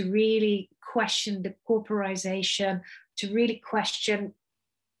 to really question the corporatization, to really question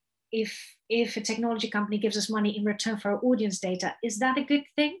if a technology company gives us money in return for our audience data, is that a good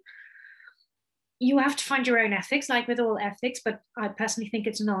thing? You have to find your own ethics, like with all ethics, but I personally think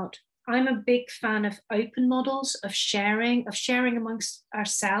it's not. I'm a big fan of open models, of sharing amongst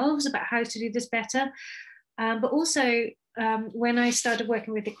ourselves about how to do this better. But also, when I started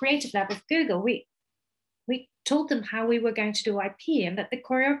working with the Creative Lab of Google, we told them how we were going to do IP, and that the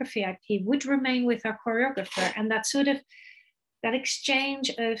choreography IP would remain with our choreographer, and that sort of that exchange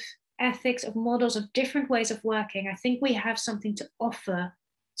of ethics, of models, of different ways of working. I think we have something to offer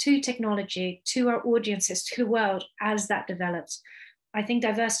to technology, to our audiences, to the world as that develops. I think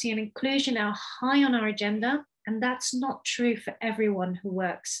diversity and inclusion are high on our agenda, and that's not true for everyone who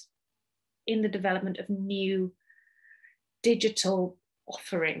works in the development of new digital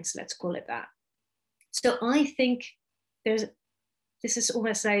offerings, let's call it that. So I think this is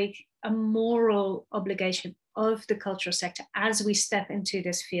almost like a moral obligation of the cultural sector as we step into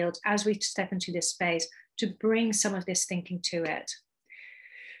this field, as we step into this space, to bring some of this thinking to it.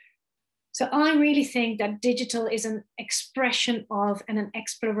 So I really think that digital is an expression of and an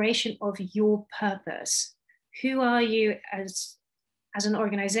exploration of your purpose. Who are you as an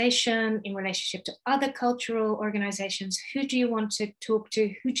organization in relationship to other cultural organizations? Who do you want to talk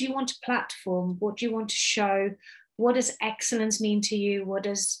to? Who do you want to platform? What do you want to show? What does excellence mean to you? What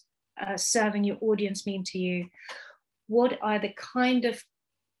does serving your audience mean to you? What are the kind of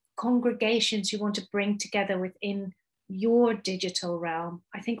congregations you want to bring together within your digital realm?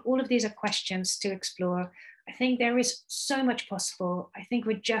 I think all of these are questions to explore. I think there is so much possible. I think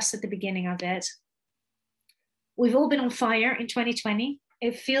we're just at the beginning of it. We've all been on fire in 2020.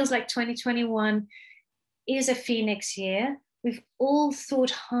 It feels like 2021 is a phoenix year. We've all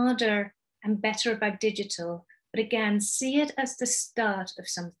thought harder and better about digital, but again, see it as the start of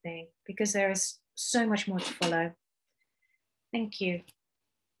something, because there is so much more to follow. Thank you.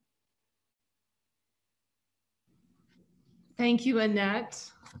 Thank you, Annette.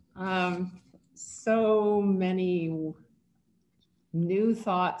 So many new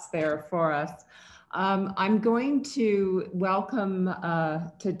thoughts there for us. I'm going to welcome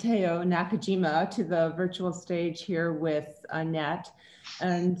Tateo Nakajima to the virtual stage here with Annette.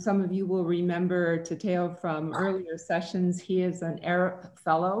 And some of you will remember Tateo from earlier sessions. He is an ARIP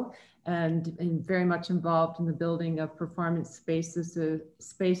fellow and very much involved in the building of performance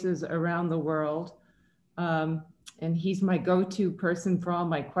spaces around the world. And he's my go-to person for all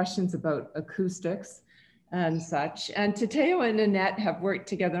my questions about acoustics and such. And Tateo and Annette have worked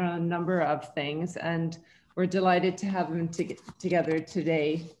together on a number of things, and we're delighted to have them together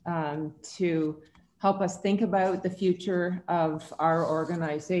today to help us think about the future of our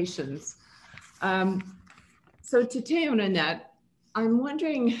organizations. So Tateo and Annette, I'm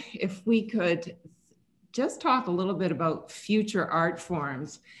wondering if we could just talk a little bit about future art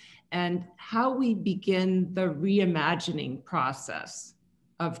forms and how we begin the reimagining process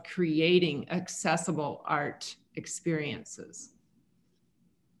of creating accessible art experiences.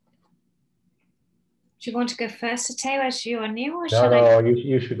 Do you want to go first, Tateo, as you are new, or No,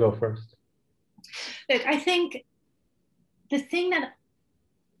 you should go first. Look, I think the thing that,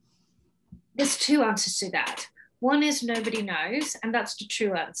 there's two answers to that. One is nobody knows, and that's the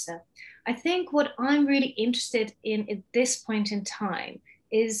true answer. I think what I'm really interested in at this point in time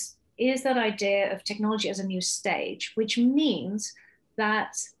is that idea of technology as a new stage, which means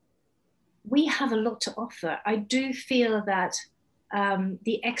that we have a lot to offer. I do feel that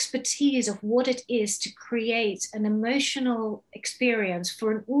the expertise of what it is to create an emotional experience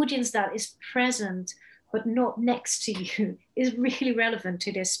for an audience that is present but not next to you is really relevant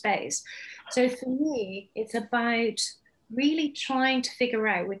to this space. So for me, it's about really trying to figure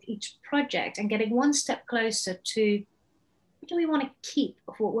out with each project and getting one step closer to what do we want to keep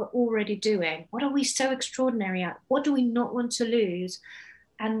of what we're already doing? What are we so extraordinary at? What do we not want to lose?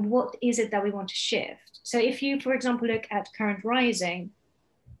 And what is it that we want to shift? So if you, for example, look at Current Rising,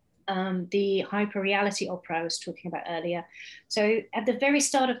 the hyper-reality opera I was talking about earlier. So at the very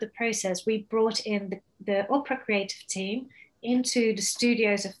start of the process, we brought in the opera creative team into the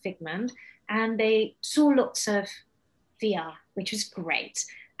studios of Figment, and they saw lots of VR, which was great.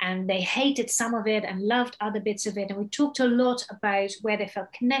 And they hated some of it and loved other bits of it. And we talked a lot about where they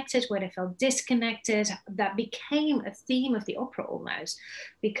felt connected, where they felt disconnected. That became a theme of the opera almost,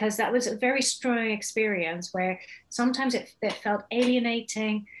 because that was a very strong experience where sometimes it felt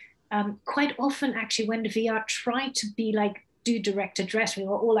alienating. Quite often, actually, when the VR tried to be like, do direct address, we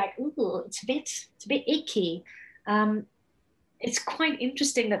were all like, ooh, it's a bit icky. It's quite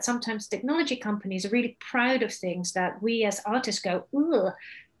interesting that sometimes technology companies are really proud of things that we as artists go, ooh,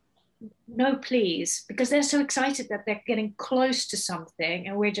 no, please, because they're so excited that they're getting close to something,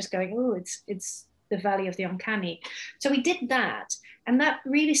 and we're just going, oh, it's the valley of the uncanny. So we did that, and that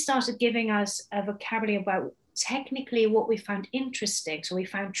really started giving us a vocabulary about technically what we found interesting. So we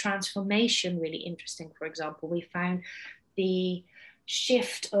found transformation really interesting, for example. We found the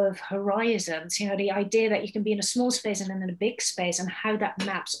shift of horizons, you know, the idea that you can be in a small space and then in a big space, and how that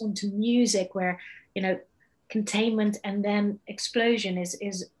maps onto music where, you know, containment and then explosion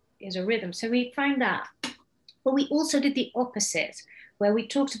is a rhythm. So we found that. But we also did the opposite, where we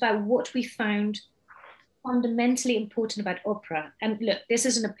talked about what we found fundamentally important about opera. And look, this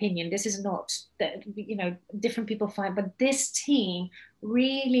is an opinion. This is not that, you know, different people find, but this team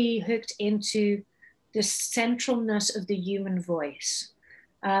really hooked into the centralness of the human voice.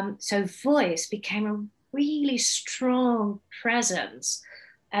 So voice became a really strong presence,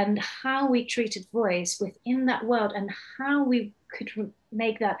 and how we treated voice within that world and how we could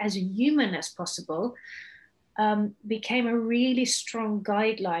make that as human as possible became a really strong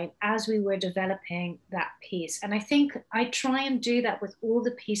guideline as we were developing that piece. And I think I try and do that with all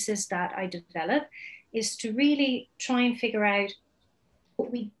the pieces that I develop, is to really try and figure out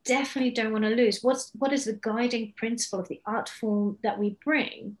what we definitely don't want to lose. What is the guiding principle of the art form that we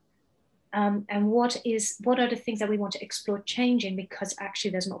bring? And what are the things that we want to explore changing, because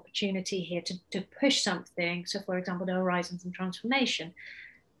actually there's an opportunity here to push something. So for example, the horizons and transformation.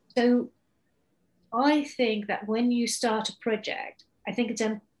 So I think that when you start a project, I think it's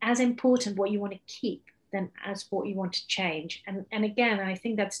as important what you want to keep than as what you want to change. And again, I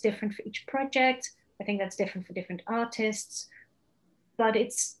think that's different for each project. I think that's different for different artists. But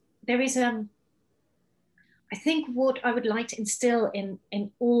I think what I would like to instill in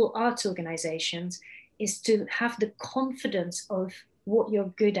all arts organizations is to have the confidence of what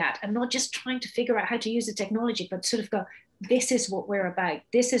you're good at, and not just trying to figure out how to use the technology, but sort of go, this is what we're about.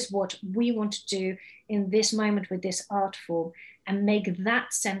 This is what we want to do in this moment with this art form, and make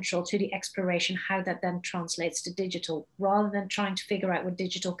that central to the exploration, how that then translates to digital, rather than trying to figure out what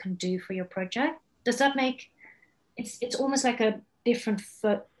digital can do for your project. Does that make, it's almost like a different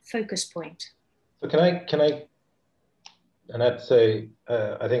focus point. So can I, Annette, say,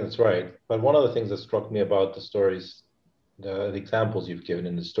 I think that's right. But one of the things that struck me about the stories, the examples you've given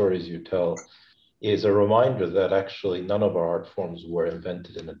and the stories you tell, is a reminder that actually none of our art forms were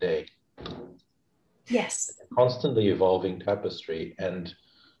invented in a day. Yes. Constantly evolving tapestry. And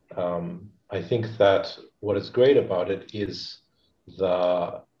I think that what is great about it is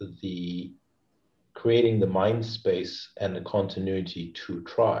the creating the mind space and the continuity to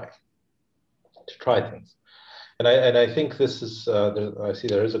try things. And I think this is, I see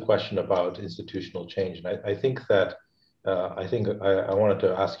there is a question about institutional change. And I think that, I wanted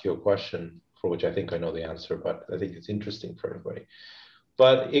to ask you a question for which I think I know the answer, but I think it's interesting for everybody.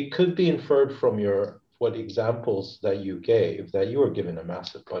 But it could be inferred from what examples that you gave, that you were given a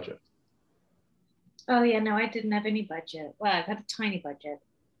massive budget. Oh yeah, no, I didn't have any budget. Well, I've had a tiny budget.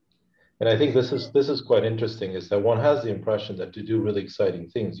 And I think this is quite interesting, is that one has the impression that to do really exciting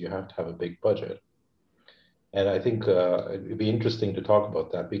things, you have to have a big budget. And I think it'd be interesting to talk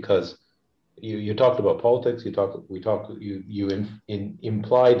about that, because you talked about politics. You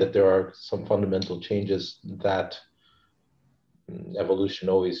implied that there are some fundamental changes that evolution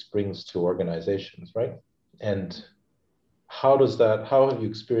always brings to organizations, right? And how have you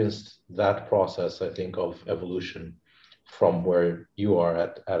experienced that process, I think, of evolution from where you are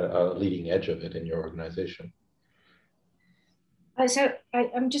at a leading edge of it in your organization? So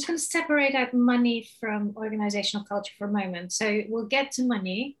I'm just going to separate out money from organizational culture for a moment. So we'll get to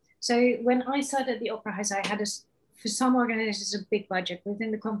money. So when I started at the Opera House, I had for some organizations, a big budget.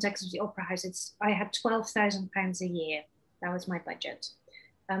 Within the context of the Opera House, I had £12,000 a year. That was my budget.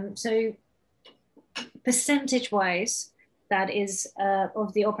 So percentage-wise, that is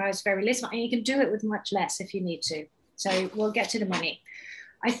of the Opera House very little, and you can do it with much less if you need to. So we'll get to the money.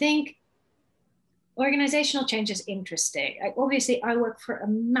 I think Organizational change is interesting. Obviously, I work for a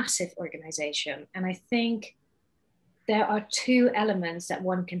massive organization, and I think there are two elements that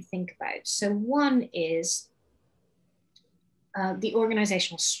one can think about. So one is the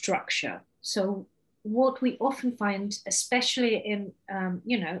organizational structure. So what we often find, especially in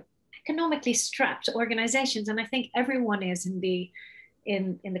economically strapped organizations, and I think everyone is in the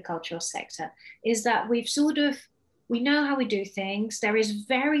cultural sector, is that we know how we do things. There is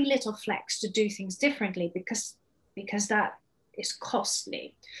very little flex to do things differently because that is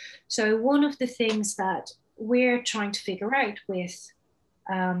costly. So one of the things that we're trying to figure out with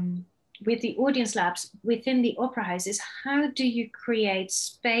the audience labs within the Opera House is, how do you create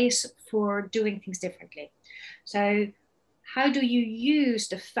space for doing things differently? So how do you use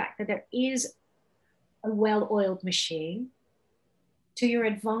the fact that there is a well-oiled machine to your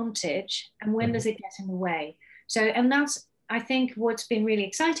advantage, and when does it get in the way? So, and that's, I think what's been really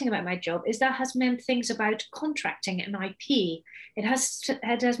exciting about my job is that has meant things about contracting and IP. It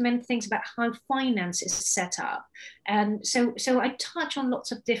has meant things about how finance is set up. And so I touch on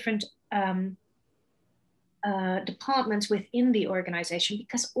lots of different departments within the organization,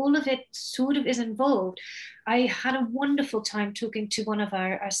 because all of it sort of is involved. I had a wonderful time talking to one of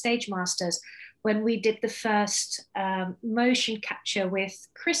our stage masters when we did the first motion capture with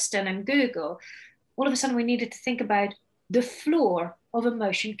Kristen and Google. All of a sudden we needed to think about the floor of a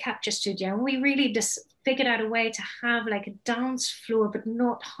motion capture studio. And we really just figured out a way to have like a dance floor, but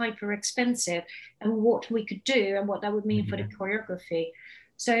not hyper expensive, and what we could do and what that would mean for the choreography.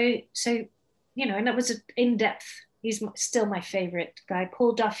 So, you know, and that was in depth. He's still my favorite guy,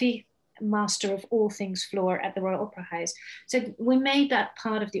 Paul Duffy, master of all things floor at the Royal Opera House. So we made that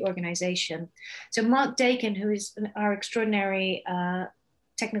part of the organization. So Mark Dakin, who is our extraordinary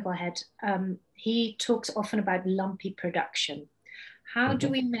technical head, he talks often about lumpy production. How do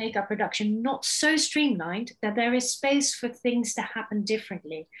we make our production not so streamlined that there is space for things to happen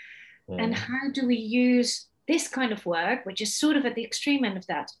differently? And how do we use this kind of work, which is sort of at the extreme end of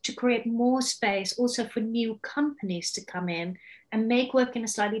that, to create more space also for new companies to come in and make work in a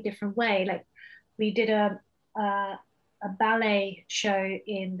slightly different way? Like we did a ballet show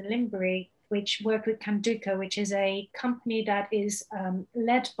in the Limbury, which worked with Kanduka, which is a company that is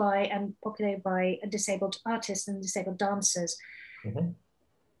led by and populated by disabled artists and disabled dancers.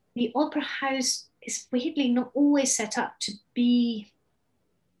 The Opera House is weirdly not always set up to be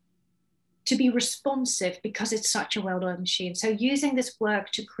responsive because it's such a well-oiled machine. So using this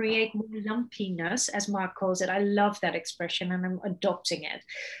work to create more lumpiness, as Mark calls it, I love that expression and I'm adopting it,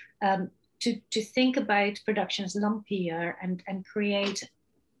 to think about production as lumpier and create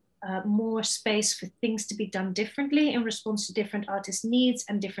more space for things to be done differently in response to different artist needs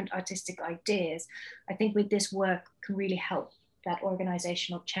and different artistic ideas. I think with this work can really help that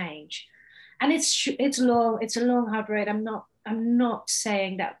organizational change. And it's a long, hard road. I'm not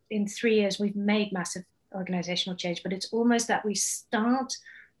saying that in 3 years we've made massive organizational change, but it's almost that we start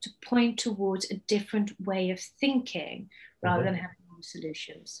to point towards a different way of thinking rather than having more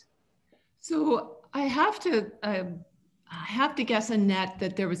solutions. So I have to guess, Annette,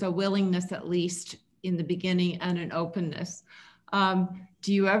 that there was a willingness, at least in the beginning, and an openness.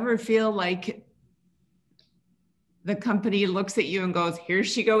 Do you ever feel like the company looks at you and goes, here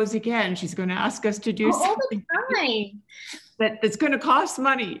she goes again, she's going to ask us to do something all the time that's going to cost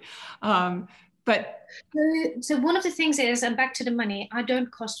money? But so one of the things is, and back to the money, I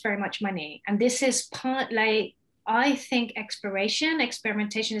don't cost very much money. And this is partly, I think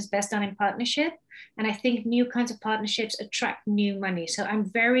experimentation is best done in partnership. And I think new kinds of partnerships attract new money. So I'm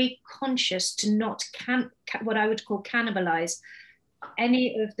very conscious to not what I would call cannibalize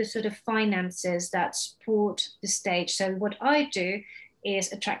any of the sort of finances that support the stage. So what I do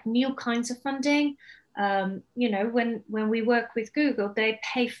is attract new kinds of funding. You know, when we work with Google, they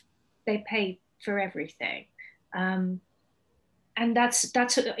pay for everything. And that's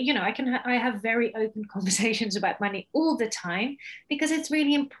you know, I have very open conversations about money all the time, because it's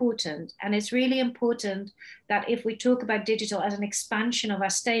really important. And it's really important that if we talk about digital as an expansion of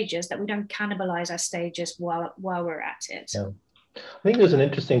our stages, that we don't cannibalize our stages while we're at it. Yeah. I think there's an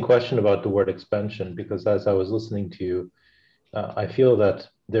interesting question about the word expansion, because as I was listening to you, I feel that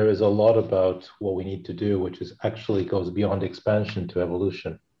there is a lot about what we need to do, which is actually goes beyond expansion to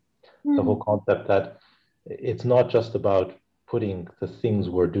evolution. The whole concept that it's not just about putting the things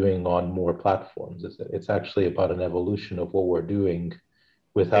we're doing on more platforms. It's actually about an evolution of what we're doing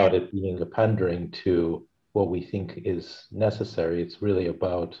without it being a pandering to what we think is necessary. It's really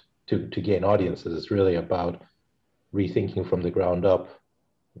about, to gain audiences, it's really about rethinking from the ground up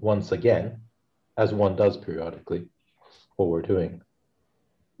once again, as one does periodically, what we're doing.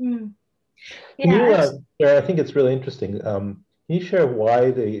 Can you, Yeah, yeah, I think it's really interesting. Can you share why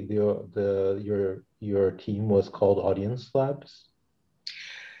your team was called Audience Labs?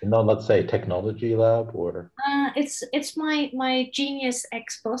 And not, let's say, Technology Lab or. it's my genius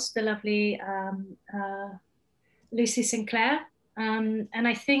ex-boss, the lovely Lucy Sinclair. And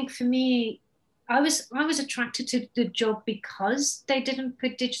I think for me, I was attracted to the job because they didn't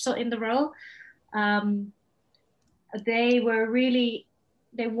put digital in the role. Um, they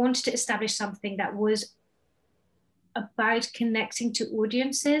wanted to establish something that was about connecting to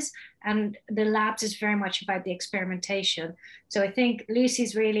audiences, and the labs is very much about the experimentation. So I think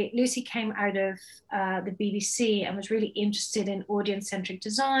Lucy came out of the BBC and was really interested in audience-centric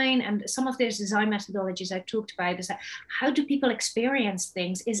design, and some of those design methodologies I talked about is that how do people experience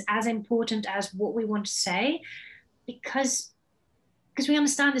things is as important as what we want to say, because we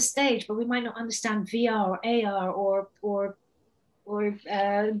understand the stage, but we might not understand VR or AR or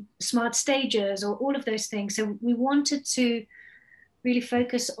smart stages or all of those things. So we wanted to really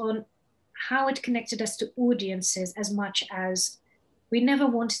focus on how it connected us to audiences as much as we never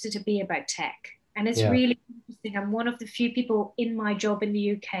wanted it to be about tech. And it's Yeah. really interesting. I'm one of the few people in my job in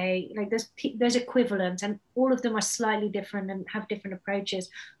the UK, like there's equivalent, and all of them are slightly different and have different approaches.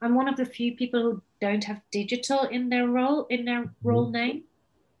 I'm one of the few people who don't have digital in their role name.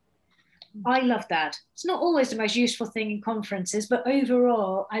 I love that. It's not always the most useful thing in conferences, but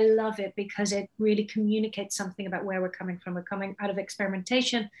overall, I love it because it really communicates something about where we're coming from. We're coming out of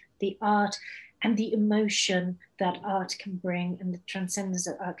experimentation, the art, and the emotion that art can bring, and the transcendence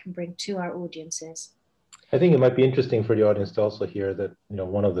that art can bring to our audiences. I think it might be interesting for the audience to also hear that,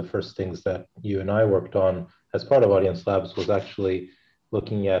 one of the first things that you and I worked on as part of Audience Labs was actually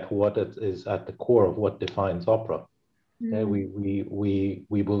looking at what it is at the core of what defines opera.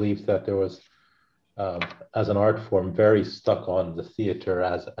 We believe that there was, as an art form, very stuck on the theater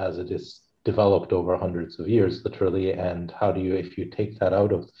as it is developed over hundreds of years, literally. And how do you, if you take that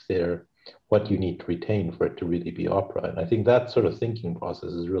out of the theater, what you need to retain for it to really be opera? And I think that sort of thinking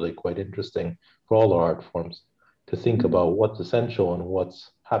process is really quite interesting for all our art forms, to think about what's essential and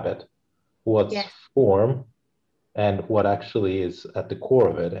what's habit, what's form, and what actually is at the core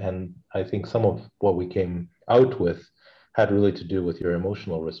of it. And I think some of what we came out with had really to do with your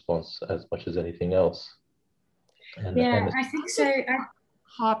emotional response as much as anything else. I think so.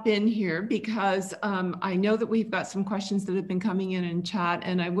 Hop in here because I know that we've got some questions that have been coming in chat,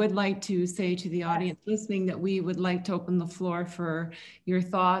 and I would like to say to the audience listening that we would like to open the floor for your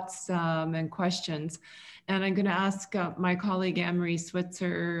thoughts and questions. And I'm going to ask my colleague Anne-Marie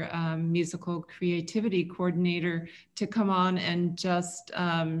Switzer, musical creativity coordinator, to come on and just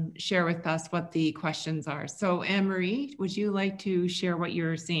share with us what the questions are. So Anne-Marie, would you like to share what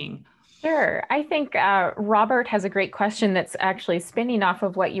you're seeing? Sure. I think Robert has a great question that's actually spinning off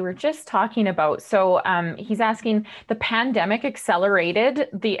of what you were just talking about. So he's asking, the pandemic accelerated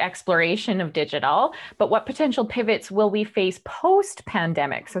the exploration of digital, but what potential pivots will we face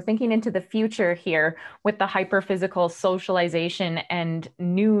post-pandemic? So thinking into the future here with the hyper-physical socialization and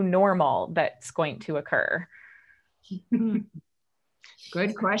new normal that's going to occur.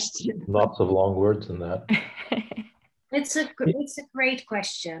 Good question. Lots of long words in that. It's a great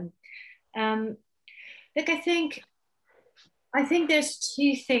question. Look, I think there's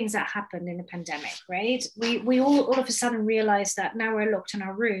two things that happened in the pandemic, right? We all of a sudden realized that now we're locked in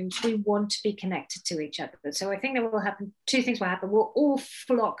our rooms, we want to be connected to each other. So I think there will happen, two things will happen. We'll all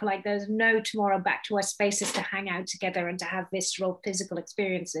flock like there's no tomorrow back to our spaces to hang out together and to have visceral physical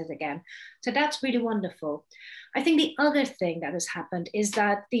experiences again. So that's really wonderful. I think the other thing that has happened is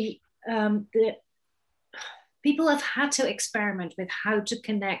that the people have had to experiment with how to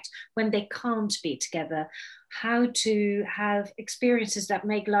connect when they can't be together, how to have experiences that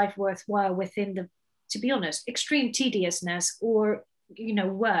make life worthwhile within the, to be honest, extreme tediousness or,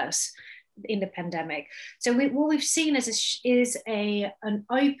 worse in the pandemic. So what we've seen is an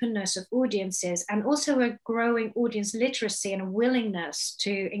openness of audiences, and also a growing audience literacy and a willingness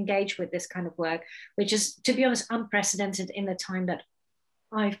to engage with this kind of work, which is, to be honest, unprecedented in the time that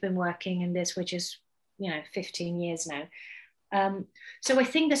I've been working in this, which is 15 years now. So I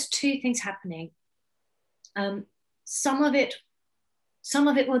think there's two things happening. Some of it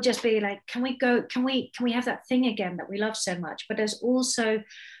will just be like, can we have that thing again that we love so much? But there's also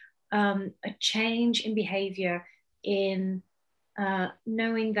a change in behavior in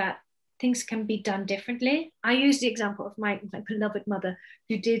knowing that things can be done differently. I use the example of my beloved mother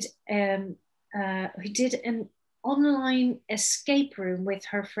who did an online escape room with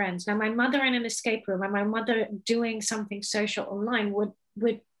her friends. Now, my mother in an escape room and my mother doing something social online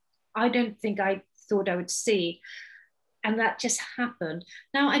would I don't think I thought I would see. And that just happened.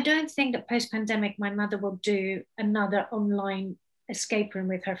 Now, I don't think that post-pandemic, my mother will do another online escape room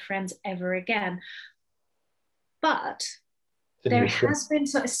with her friends ever again. But there has been,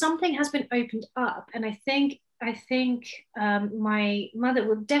 something has been opened up. And I think my mother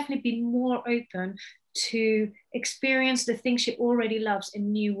will definitely be more open to experience the things she already loves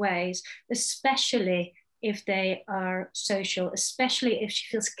in new ways, especially if they are social, especially if she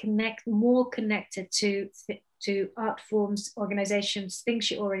feels more connected to art forms, organizations, things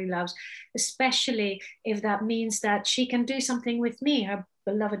she already loves, especially if that means that she can do something with me, her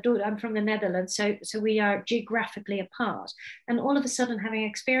beloved daughter. I'm from the Netherlands, so we are geographically apart. And all of a sudden having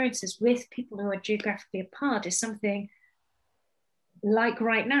experiences with people who are geographically apart is something like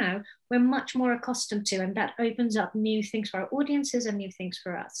right now, we're much more accustomed to, and that opens up new things for our audiences and new things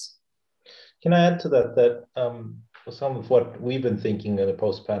for us. Can I add to that, some of what we've been thinking in a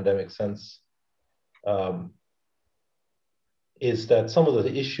post-pandemic sense is that some of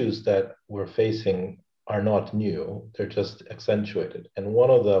the issues that we're facing are not new, they're just accentuated. And one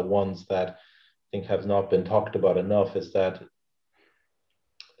of the ones that I think have not been talked about enough is that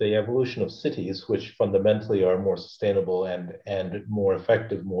the evolution of cities, which fundamentally are more sustainable and more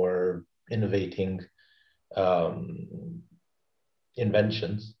effective, more innovating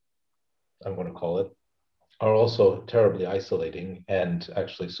inventions, I'm going to call it, are also terribly isolating and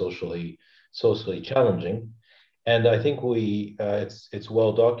actually socially challenging. And I think it's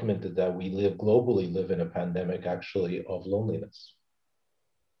well documented that we globally live in a pandemic actually of loneliness.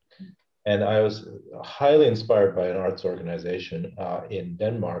 And I was highly inspired by an arts organization in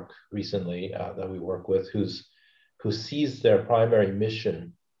Denmark recently that we work with, who sees their primary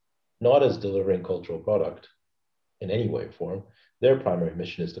mission not as delivering cultural product in any way or form. Their primary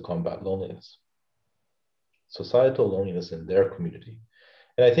mission is to combat loneliness, societal loneliness in their community.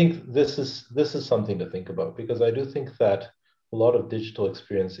 And I think this is something to think about, because I do think that a lot of digital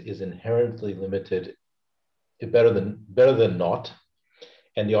experience is inherently limited, better than not,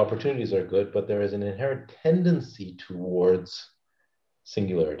 and the opportunities are good, but there is an inherent tendency towards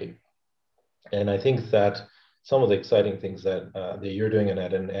singularity. And I think that some of the exciting things that you're doing,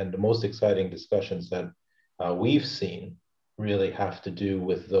 Annette, and the most exciting discussions that we've seen really have to do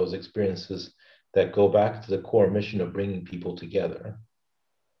with those experiences that go back to the core mission of bringing people together.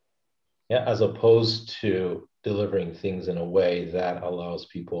 Yeah, as opposed to delivering things in a way that allows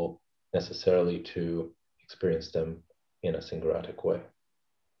people necessarily to experience them in a syncretic way.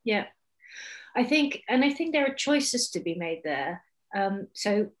 Yeah, I think there are choices to be made there.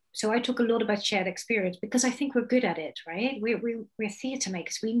 So I talk a lot about shared experience because I think we're good at it, right? We're theatre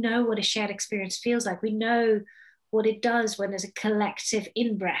makers. We know what a shared experience feels like. We know what it does when there's a collective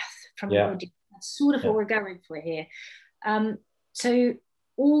in-breath from the audience. That's sort of what we're going for here. So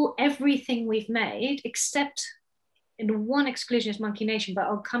everything we've made, except in one exclusion is Monkey Nation, but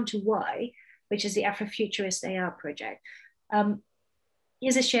I'll come to why, which is the Afrofuturist AR project,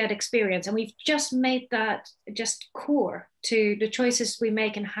 is a shared experience. And we've just made that just core to the choices we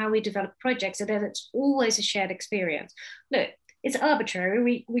make and how we develop projects, so that it's always a shared experience. Look, it's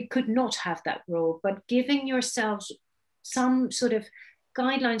arbitrary. We could not have that rule, but giving yourselves some sort of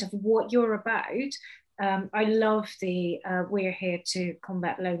guidelines of what you're about. I love the we're here to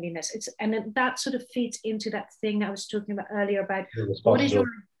combat loneliness. And that sort of feeds into that thing I was talking about earlier about what is your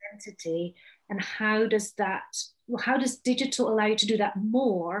identity and how does digital allow you to do that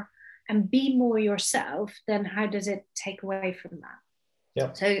more and be more yourself, then how does it take away from that?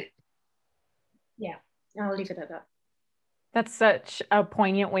 Yeah. So yeah, I'll leave it at that. That's such a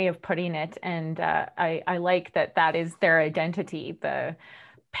poignant way of putting it. And I like that is their identity, the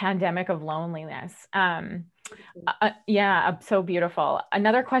pandemic of loneliness. Yeah, so beautiful.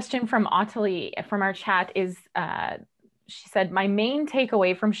 Another question from Ottilie from our chat is, she said, my main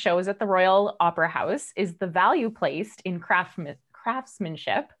takeaway from shows at the Royal Opera House is the value placed in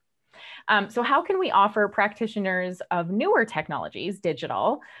craftsmanship. So how can we offer practitioners of newer technologies,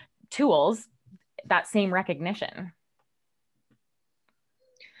 digital tools, that same recognition?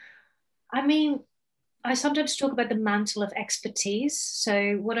 I mean, I sometimes talk about the mantle of expertise.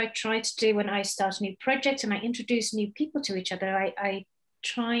 So what I try to do when I start a new project and I introduce new people to each other, I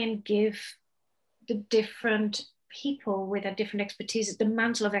try and give the different people with a different expertise the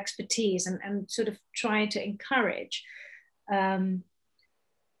mantle of expertise, and sort of try to encourage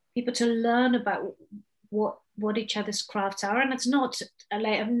people to learn about what each other's crafts are. And it's not, I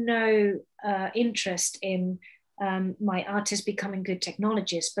have no interest in my artists becoming good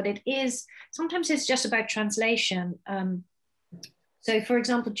technologists, but sometimes it's just about translation. So for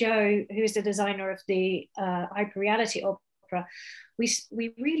example, Jo, who is the designer of the hyper reality opera,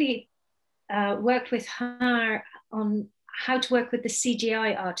 we really worked with her on how to work with the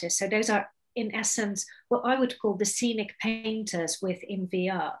CGI artists. So those are, in essence, what I would call the scenic painters within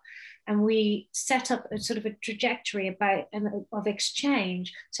VR. And we set up a sort of a trajectory of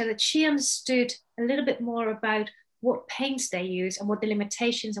exchange so that she understood a little bit more about what paints they use and what the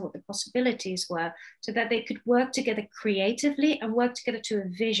limitations and what the possibilities were, so that they could work together creatively and work together to a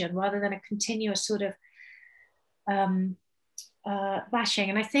vision rather than a continuous sort of bashing.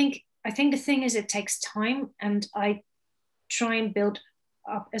 And I think the thing is, it takes time, and I try and build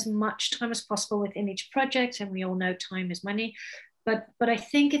up as much time as possible within each project, and we all know time is money. But I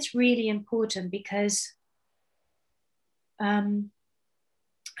think it's really important because I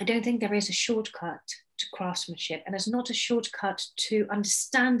don't think there is a shortcut to craftsmanship, and it's not a shortcut to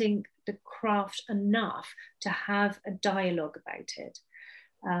understanding the craft enough to have a dialogue about it.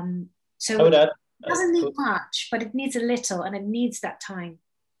 So I would add, it doesn't need much, but it needs a little, and it needs that time.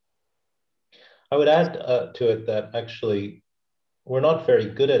 I would add to it that actually we're not very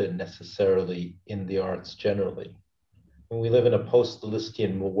good at it necessarily in the arts generally. We live in a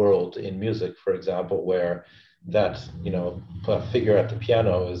post-Lisztian world in music, for example, where that, you know, a figure at the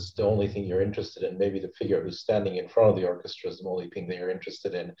piano is the only thing you're interested in. Maybe the figure who's standing in front of the orchestra is the only thing that you're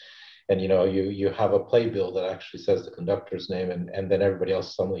interested in. And, you know, you have a playbill that actually says the conductor's name, and then everybody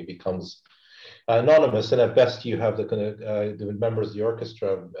else suddenly becomes anonymous. And at best, you have the members of the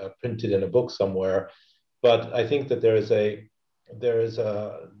orchestra printed in a book somewhere. But I think that there is a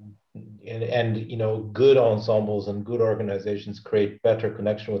and you know, good ensembles and good organizations create better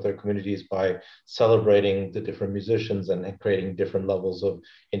connection with their communities by celebrating the different musicians and creating different levels of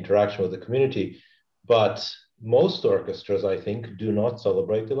interaction with the community. But most orchestras, I think, do not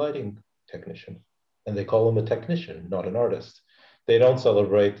celebrate the lighting technician, and they call him a technician, not an artist. They don't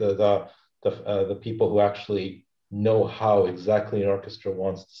celebrate the people who actually know how exactly an orchestra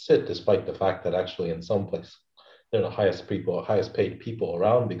wants to sit, despite the fact that actually in some places they're the highest paid people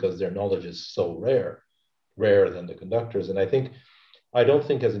around, because their knowledge is so rarer than the conductors. And I don't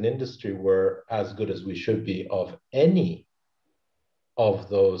think as an industry we're as good as we should be of any of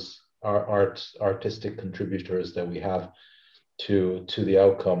those artistic contributors that we have to the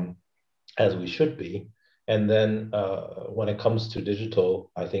outcome as we should be. And then when it comes to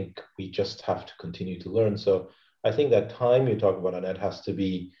digital, I think we just have to continue to learn. So I think that time you talk about, Annette, has to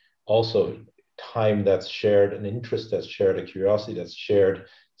be also time that's shared, an interest that's shared, a curiosity that's shared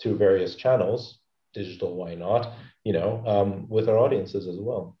through various channels, digital, why not, you know, with our audiences as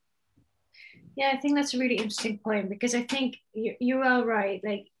well. Yeah, I think that's a really interesting point, because I think you are right.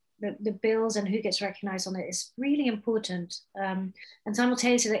 Like the bills and who gets recognized on it is really important. And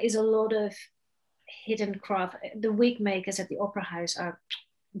simultaneously, there is a lot of hidden craft. The wig makers at the Opera House are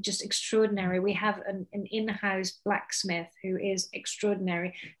just extraordinary. We have an in-house blacksmith who is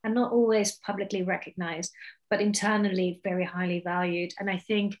extraordinary and not always publicly recognized, but internally very highly valued. And I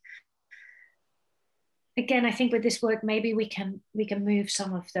think, again, with this work, maybe we can move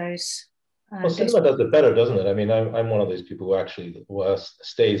some of those. Well, cinema does it better, doesn't it? I mean, I'm one of these people who actually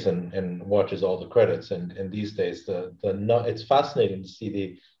stays and watches all the credits. And these days, it's fascinating to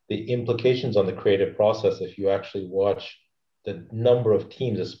see the implications on the creative process if you actually watch the number of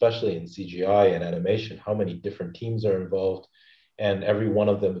teams, especially in CGI and animation, how many different teams are involved, and every one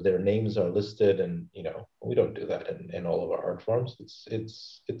of them, their names are listed. And, you know, we don't do that in all of our art forms.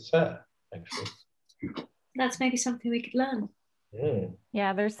 It's sad, actually. That's maybe something we could learn.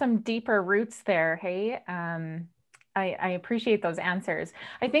 Yeah, there's some deeper roots there. Hey, I appreciate those answers.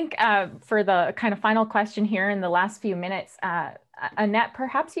 I think for the kind of final question here in the last few minutes, Annette,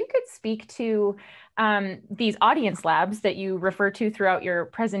 perhaps you could speak to these audience labs that you refer to throughout your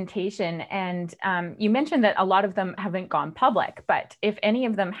presentation. And you mentioned that a lot of them haven't gone public, but if any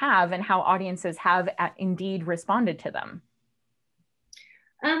of them have, and how audiences have indeed responded to them.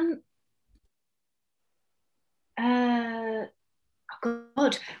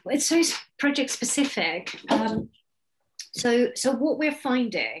 God, it's so project specific. So what we're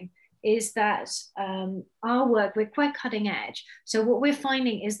finding is that our work, we're quite cutting edge. So what we're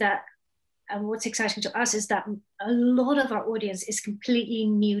finding is that, and what's exciting to us is that a lot of our audience is completely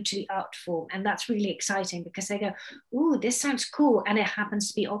new to the art form. And that's really exciting, because they go, "Ooh, this sounds cool." And it happens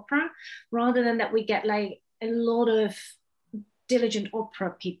to be opera, rather than that we get like a lot of diligent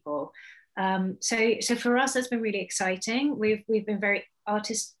opera people. So for us, that's been really exciting. We've been very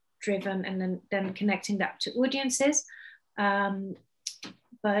artist driven, and then connecting that to audiences.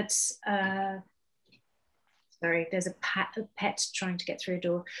 But sorry, there's a pet trying to get through a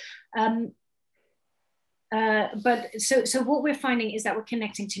door. But so what we're finding is that we're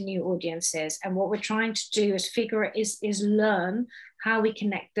connecting to new audiences, and what we're trying to do is learn how we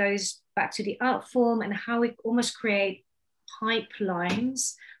connect those back to the art form and how we almost create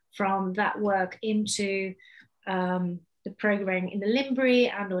pipelines from that work into the programming in the library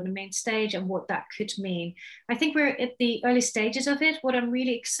and on the main stage, and what that could mean. I think we're at the early stages of it. What I'm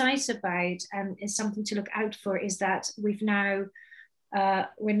really excited about, and is something to look out for, is that we're now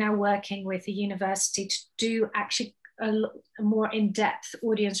working with the university to do actually a more in-depth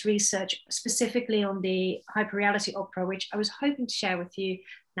audience research, specifically on the hyperreality opera, which I was hoping to share with you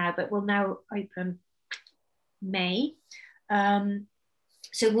now, but will now open May.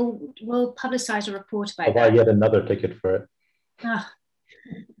 So we'll publicize a report about that. I'll buy yet another ticket for it.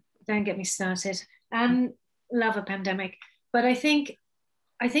 Don't get me started. Love a pandemic. But I think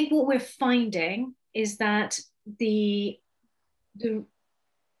what we're finding is that the new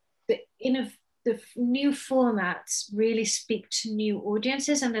formats really speak to new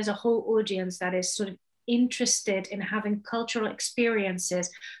audiences, and there's a whole audience that is sort of interested in having cultural experiences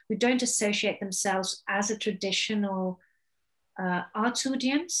who don't associate themselves as a traditional arts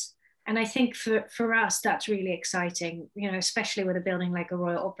audience. And I think for us, that's really exciting, you know, especially with a building like a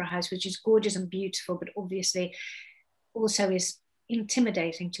Royal Opera House, which is gorgeous and beautiful, but obviously also is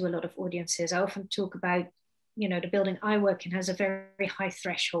intimidating to a lot of audiences. I often talk about, you know, the building I work in has a very, very high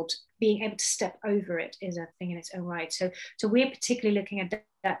threshold. Being able to step over it is a thing in its own right. So we're particularly looking at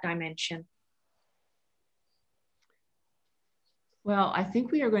that dimension. Well, I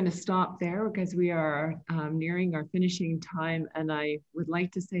think we are going to stop there because we are nearing our finishing time. And I would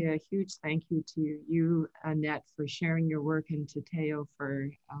like to say a huge thank you to you, Annette, for sharing your work, and to Teo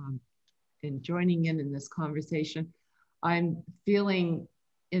for joining in this conversation. I'm feeling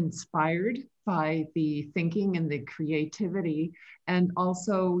inspired by the thinking and the creativity, and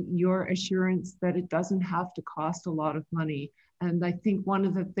also your assurance that it doesn't have to cost a lot of money. And I think one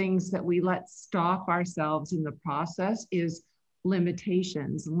of the things that we let stop ourselves in the process is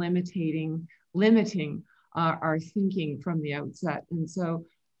limitations, limiting our thinking from the outset. And so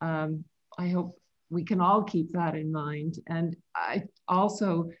I hope we can all keep that in mind. And I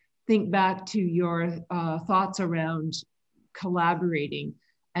also think back to your thoughts around collaborating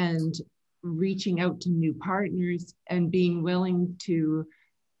and reaching out to new partners and being willing to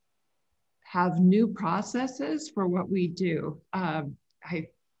have new processes for what we do. I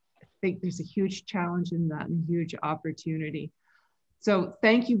think there's a huge challenge in that and a huge opportunity. So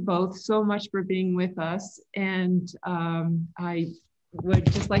thank you both so much for being with us. And I would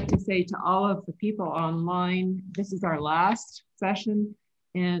just like to say to all of the people online, this is our last session.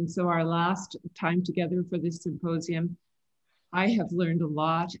 And so our last time together for this symposium. I have learned a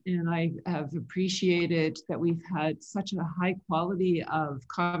lot, and I have appreciated that we've had such a high quality of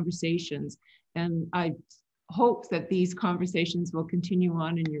conversations. And I hope that these conversations will continue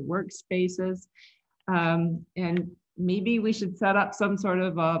on in your workspaces. And maybe we should set up some sort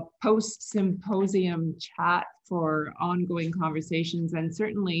of a post-symposium chat for ongoing conversations. And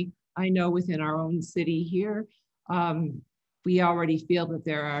certainly, I know within our own city here, we already feel that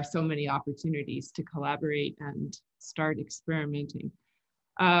there are so many opportunities to collaborate and start experimenting.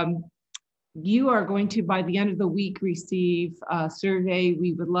 You are going to, by the end of the week, receive a survey.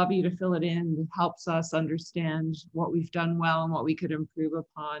 We would love you to fill it in. It helps us understand what we've done well and what we could improve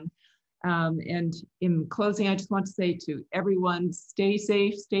upon. And in closing, I just want to say to everyone, stay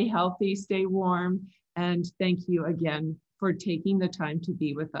safe, stay healthy, stay warm, and thank you again for taking the time to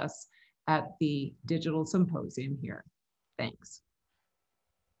be with us at the Digital Symposium here. Thanks.